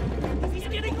 He's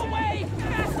getting away!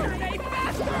 Faster, Faye,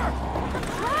 faster!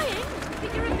 Trying, but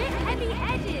you're a bit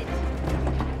heavy-headed.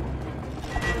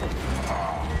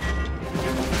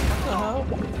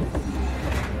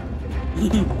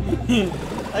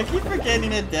 I keep forgetting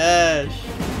to dash.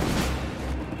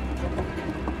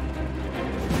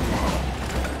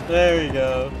 There we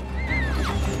go.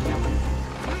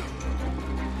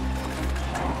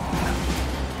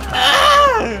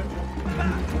 Ah!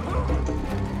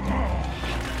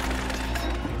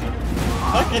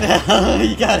 Fucking hell,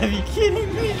 you gotta be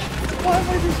kidding me! Why am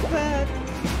I this bad?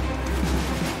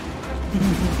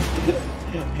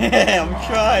 Hey, I'm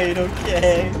trying,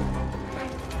 okay?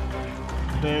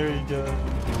 Very good.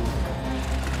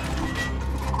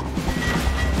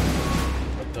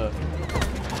 What the?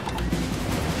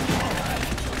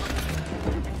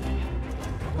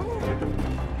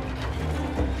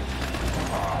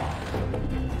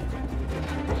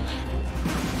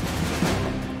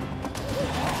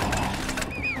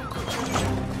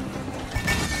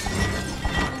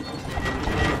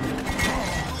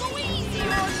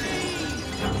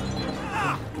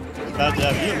 God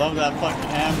damn, you love that fucking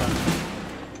hammer.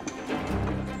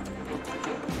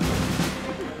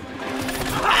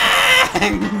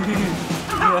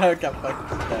 I got fucking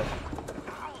stuck.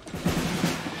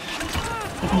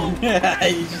 Yeah,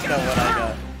 you just got what I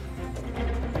got.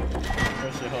 Oh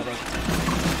shit, hold on.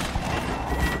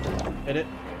 Hit it.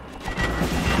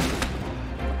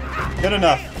 Good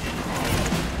enough.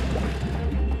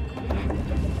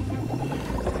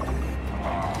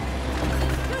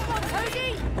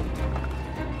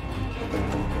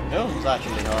 This was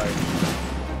actually hard.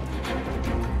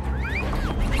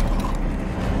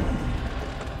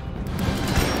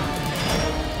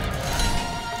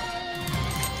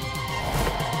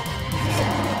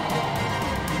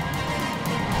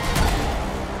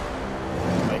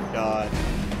 Oh my god.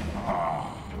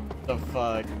 What the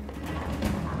fuck?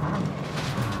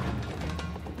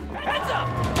 Heads up!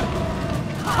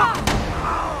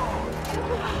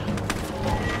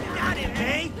 Got him,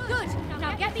 eh? Good.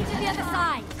 Now get me to the other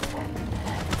side.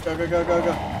 Go, go, go, go,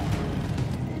 go.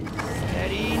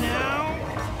 Steady now.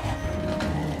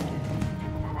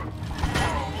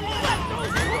 Let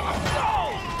those hooks go!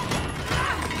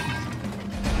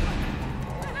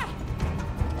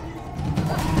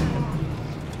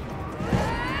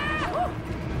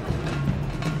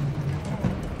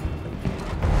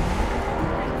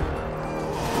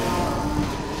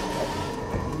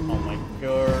 Oh my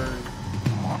god.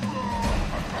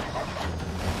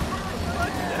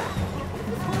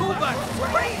 Toolbox is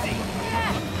crazy!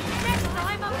 Yeah. Next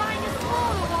time I'm buying a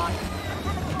smaller one.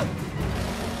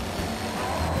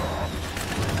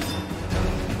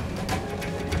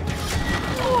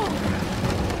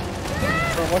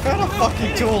 Bro, what kind of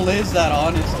fucking tool is that,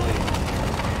 honestly?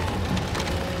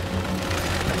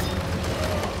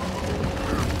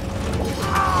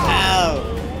 Ow!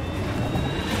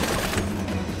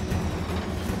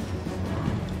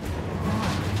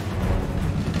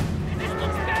 This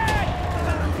looks bad!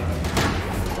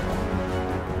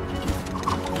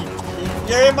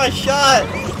 You're in my shot!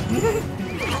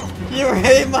 You were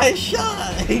in my shot!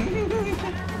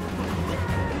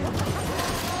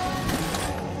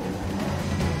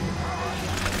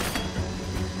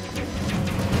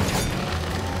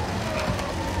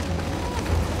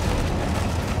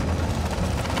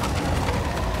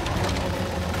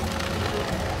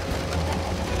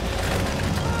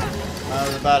 I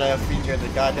was about to finger the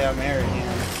goddamn air again.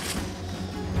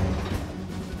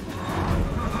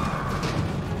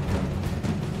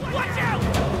 Watch out!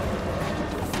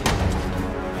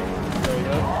 There we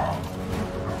go.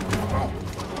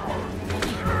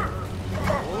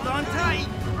 Hold on tight!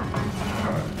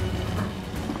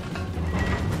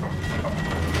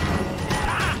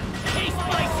 Ah! Taste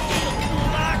my steel,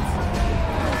 toolbox!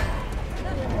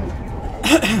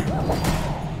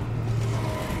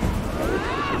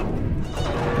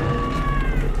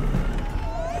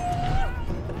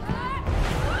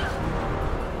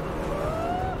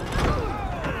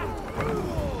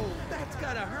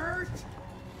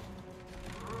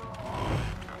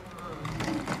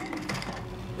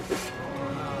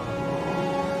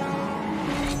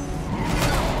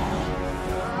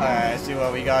 see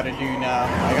what we gotta do now.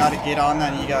 I gotta get on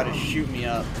that and you gotta shoot me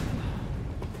up.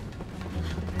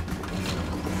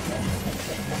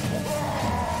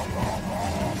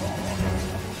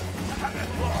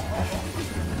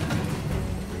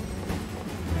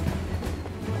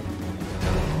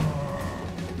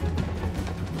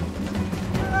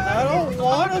 I don't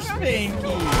want a Spanky!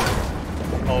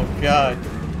 Oh god.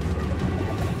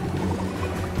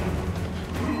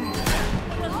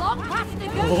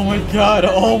 Oh my god,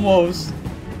 almost!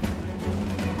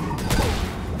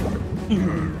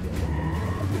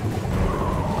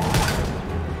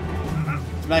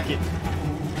 Smack it.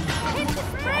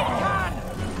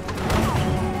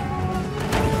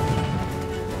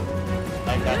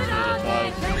 Like that's what it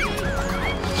was.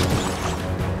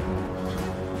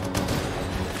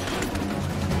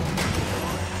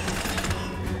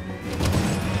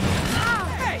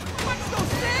 Hey, what's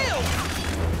those nails?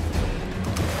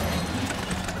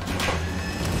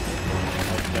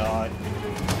 God.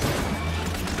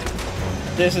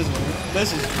 This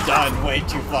is done way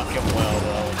too fucking well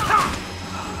though.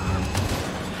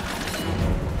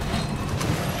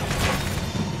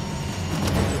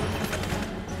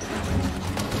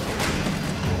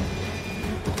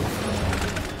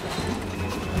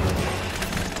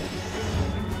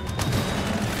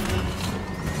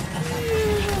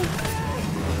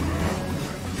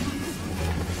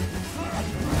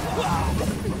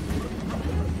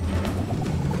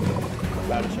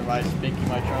 Gotta survive Spinky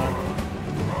my trunk.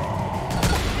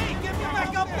 Hey, get me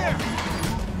back up there!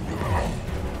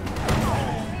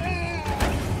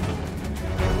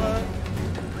 What?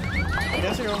 I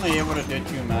guess you're only able to do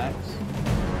 2 max.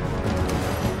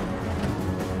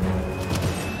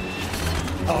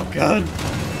 Oh god!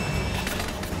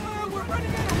 We're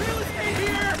running out of real estate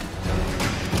here!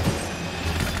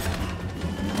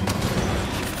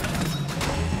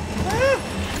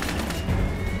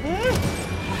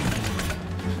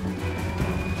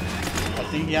 I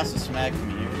think he has to smack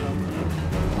me or something.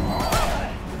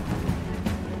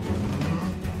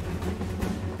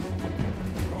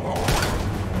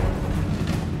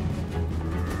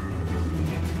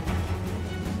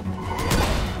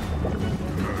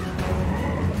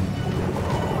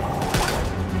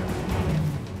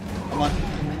 Come on.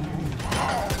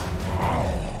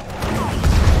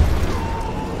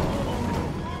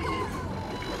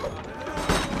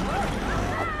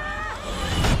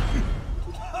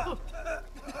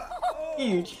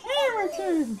 Huge hammer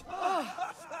turn!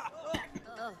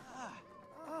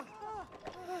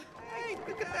 Hey,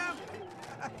 look at them!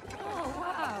 Oh,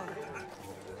 wow.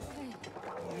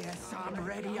 Yes, I'm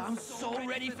ready. I'm so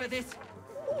ready for this.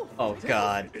 Oh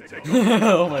god.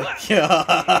 Oh my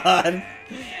god.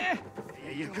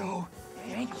 Here you go.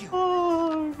 Thank you.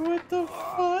 Oh, what the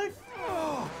fuck?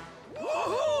 Oh,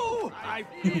 woohoo! I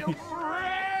feel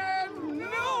brand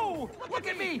new! Look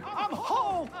at me! I'm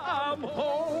whole! I'm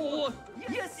whole!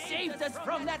 You saved us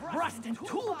from that rusted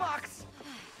toolbox!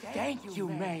 Thank you,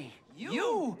 May.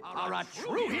 You are a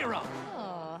true hero!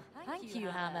 Oh, thank you,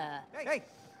 Hammer. Hey,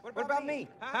 what about me?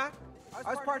 Huh?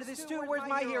 I was part of this too. Where's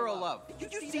my hero love?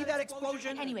 Did you see that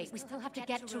explosion? Anyway, we still have to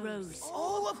get to Rose.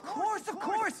 Oh, of course, of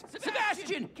course!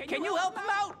 Sebastian, can you help them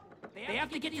out? They have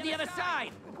to get to the other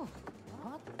side!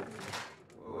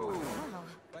 Ooh,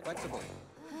 flexible.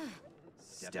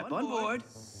 Step on board.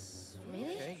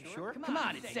 Really? Okay, you sure? Come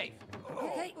on, it's safe.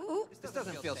 Okay. Ooh. This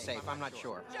doesn't feel safe. I'm not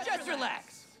sure. Just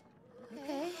relax.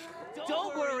 Okay.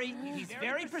 Don't worry, he's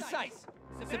very precise.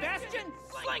 Sebastian,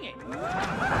 sling it!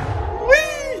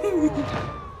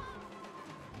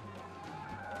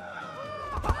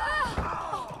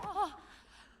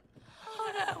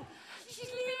 Oh no! She's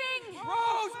leaving!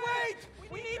 Rose, wait!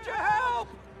 We need your help!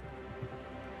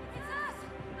 It's us!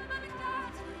 Mom and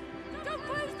Dad! Don't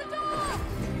close the door!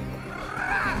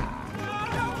 No!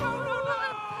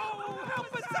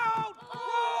 Help us out!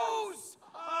 Rose!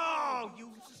 Oh, you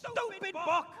stupid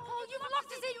buck! Oh, you've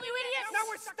locked us in, you idiots! Now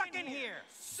we're stuck in here!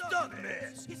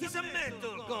 Stuckness! He's a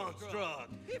mental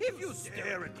construct! If you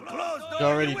stare at the closed door, It's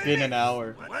already been an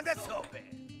hour. one that's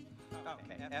open.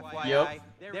 Okay, FYI,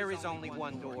 Yep. there is only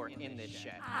one door in this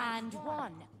shed. And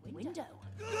one window.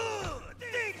 Good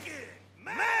thinking!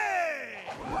 Man!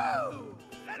 Woo!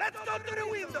 Let's go to the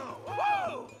window!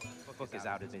 Woo! Book is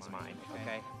out of his mind,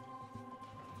 okay?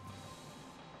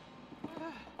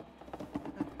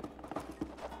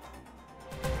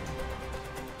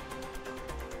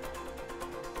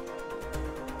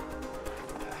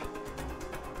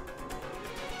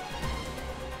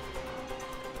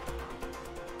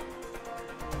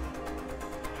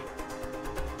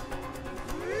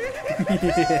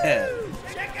 Yeah.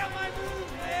 Check out my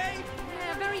moves, eh?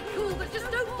 Yeah, very cool, but just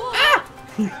don't fall!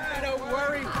 Don't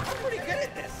worry, I'm pretty good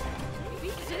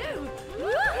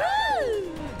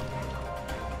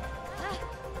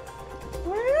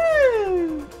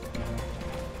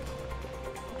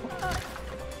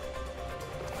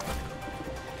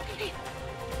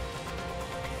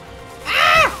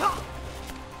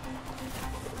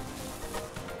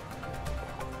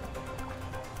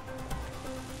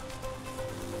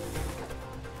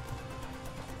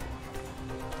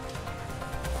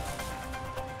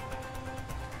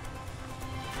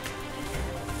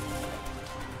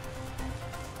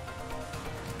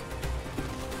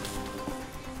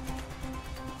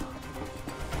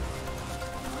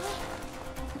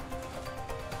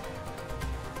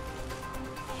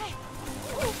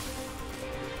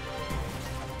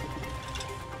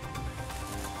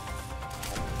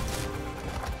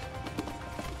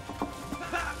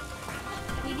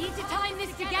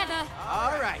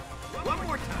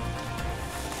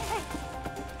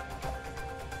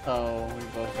Oh, we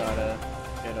both gotta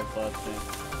get a button.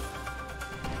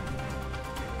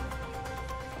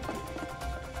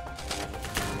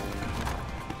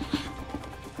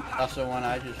 That's the one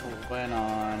I just went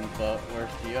on, but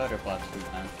where's the other button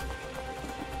then?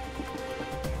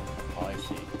 Oh, I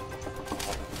see.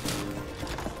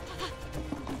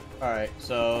 Alright,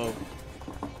 so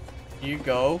you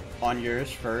go on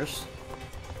yours first.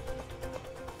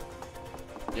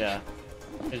 Yeah,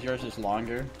 because yours is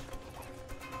longer.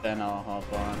 Then I'll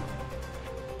hop on.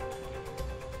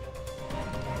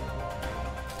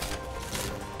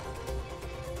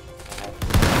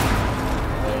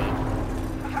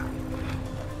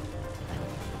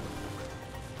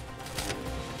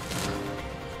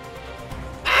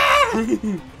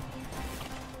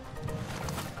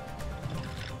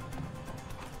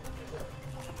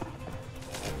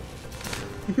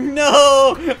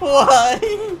 No! Why?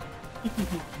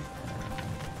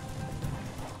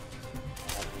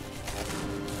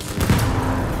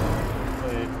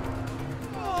 Wait.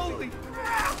 Holy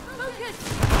crap! Focus!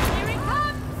 Here it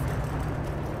comes!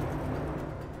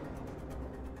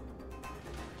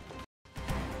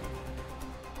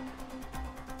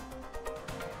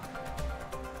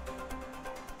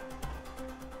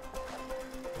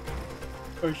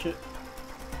 Oh shit.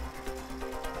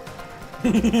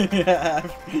 Yeah.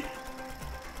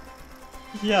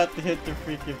 You have to hit the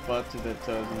freaking button that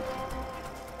tells you.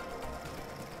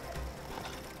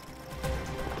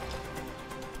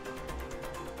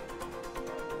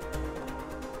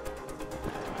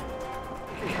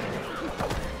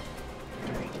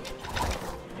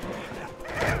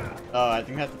 Oh, I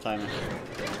think I have to time it.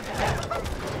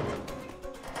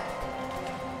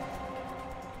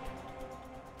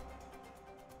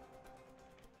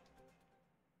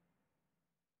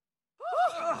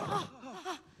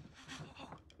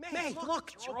 May,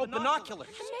 look, it's your old binoculars.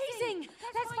 Amazing!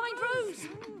 Let's find Rose!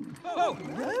 Oh,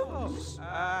 Rose?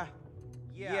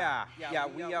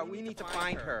 We need to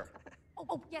find her.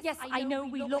 Oh, yes, I know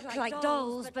we look like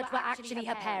dolls, but we're actually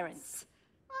her parents.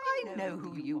 I know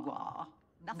who you are.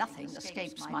 Nothing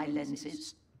escapes my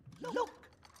lenses. Look!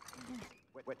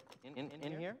 Wait, in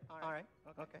here? All right,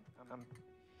 okay. Let's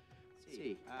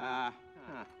see.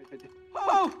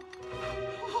 Oh!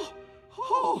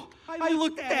 I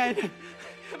look dead.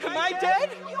 Am I dead?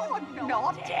 You're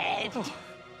not dead!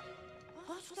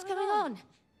 What's going on?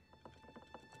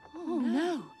 Oh,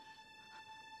 no.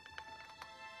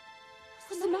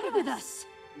 What's the matter with us?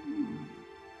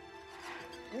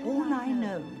 All I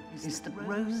know is that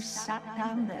Rose sat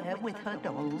down there with her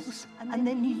dolls, and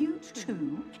then you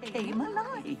two came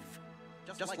alive.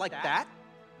 Just like that?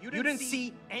 You didn't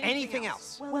see anything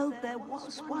else? Well, there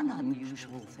was one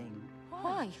unusual thing.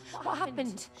 Why? What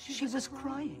happened? She was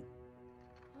crying.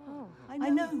 Oh. I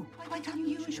know, quite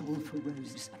unusual for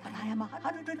Rose, but I am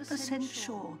 100%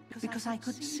 sure, because I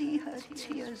could see her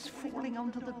tears falling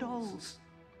onto the dolls.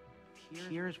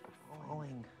 Tears were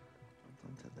falling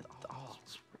onto the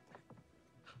dolls.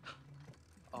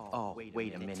 Oh,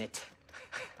 wait a minute.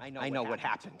 I know what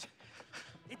happened.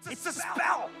 It's a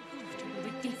spell!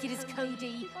 Ridiculous,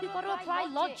 Cody. We've got to apply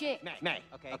logic. May,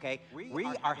 okay? We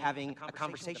are having a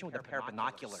conversation with a pair of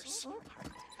binoculars.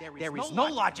 There is no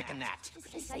logic in that. For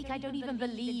goodness sake, I don't even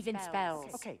believe in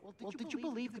spells. Okay, well, did you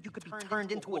believe that you could be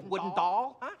turned into a wooden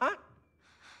doll? Huh?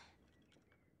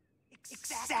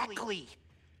 Exactly.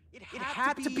 It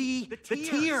had to be the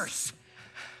tears.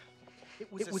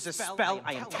 It was a spell,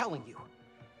 I am telling you.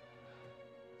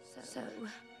 So,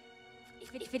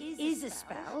 if it is a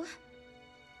spell,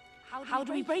 how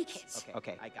do we break it?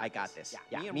 Okay, I got this.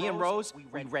 Yeah, me and Rose, we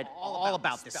read all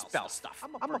about this spell stuff.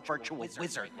 I'm a virtual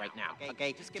wizard right now,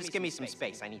 okay? Just give me some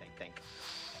space, I need to think.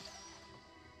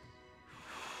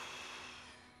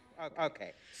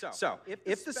 Okay, so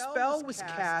if the spell was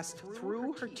cast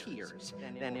through her tears,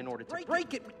 then in order to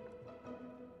break it...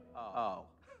 Oh.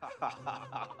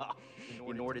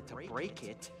 In order to break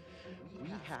it, we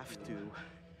have to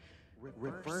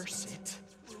reverse it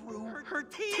through her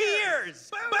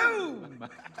tears! Boom!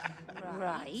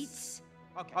 Right.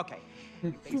 Okay.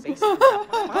 Basically,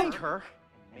 find her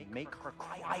and make her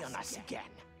cry on us again.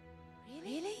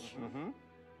 Really? Mm-hmm.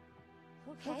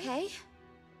 Okay.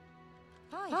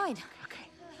 Fine. Okay.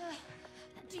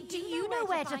 Do you know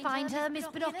where to find her, Miss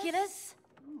Binoculars?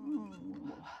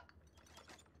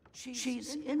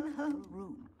 She's in her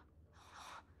room.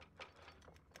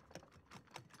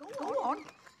 Go on.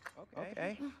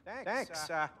 Okay. Thanks.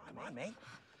 Come on, mate.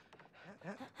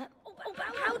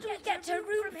 How do we get to her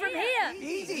room from here?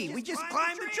 Easy, we just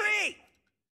climb the tree!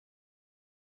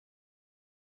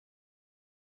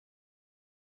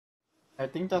 I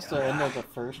think that's the end of the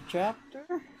first chapter.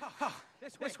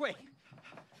 This way.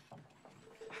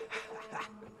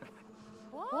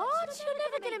 What? You're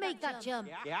never gonna make that jump.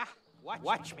 Yeah?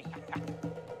 Watch me.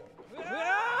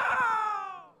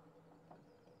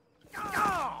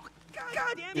 Oh,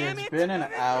 God damn it! It's been an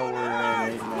hour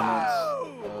and 8 minutes.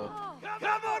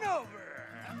 Come on over!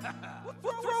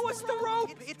 Throw us the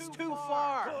rope! It's too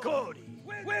far! Cody,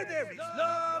 where there is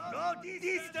love, no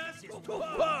distance is too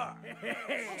far.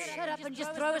 Shut up and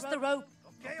just throw us the rope.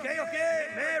 Okay,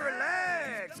 man,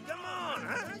 relax. Come on,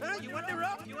 huh? You want the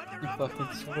rope? You want the rope?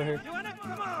 Fucking swear. You want it?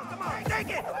 Come on, take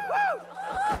it! Woo!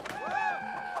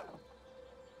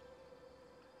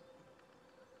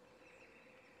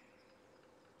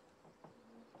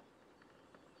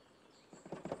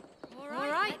 All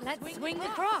right, let's swing the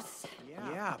cross.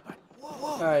 Yeah, but...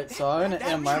 Alright, so I'm gonna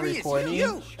end my tree is recording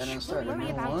huge. and then start a Don't worry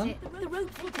new about one. it. The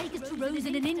ropes will take us to Rose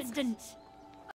in an instant.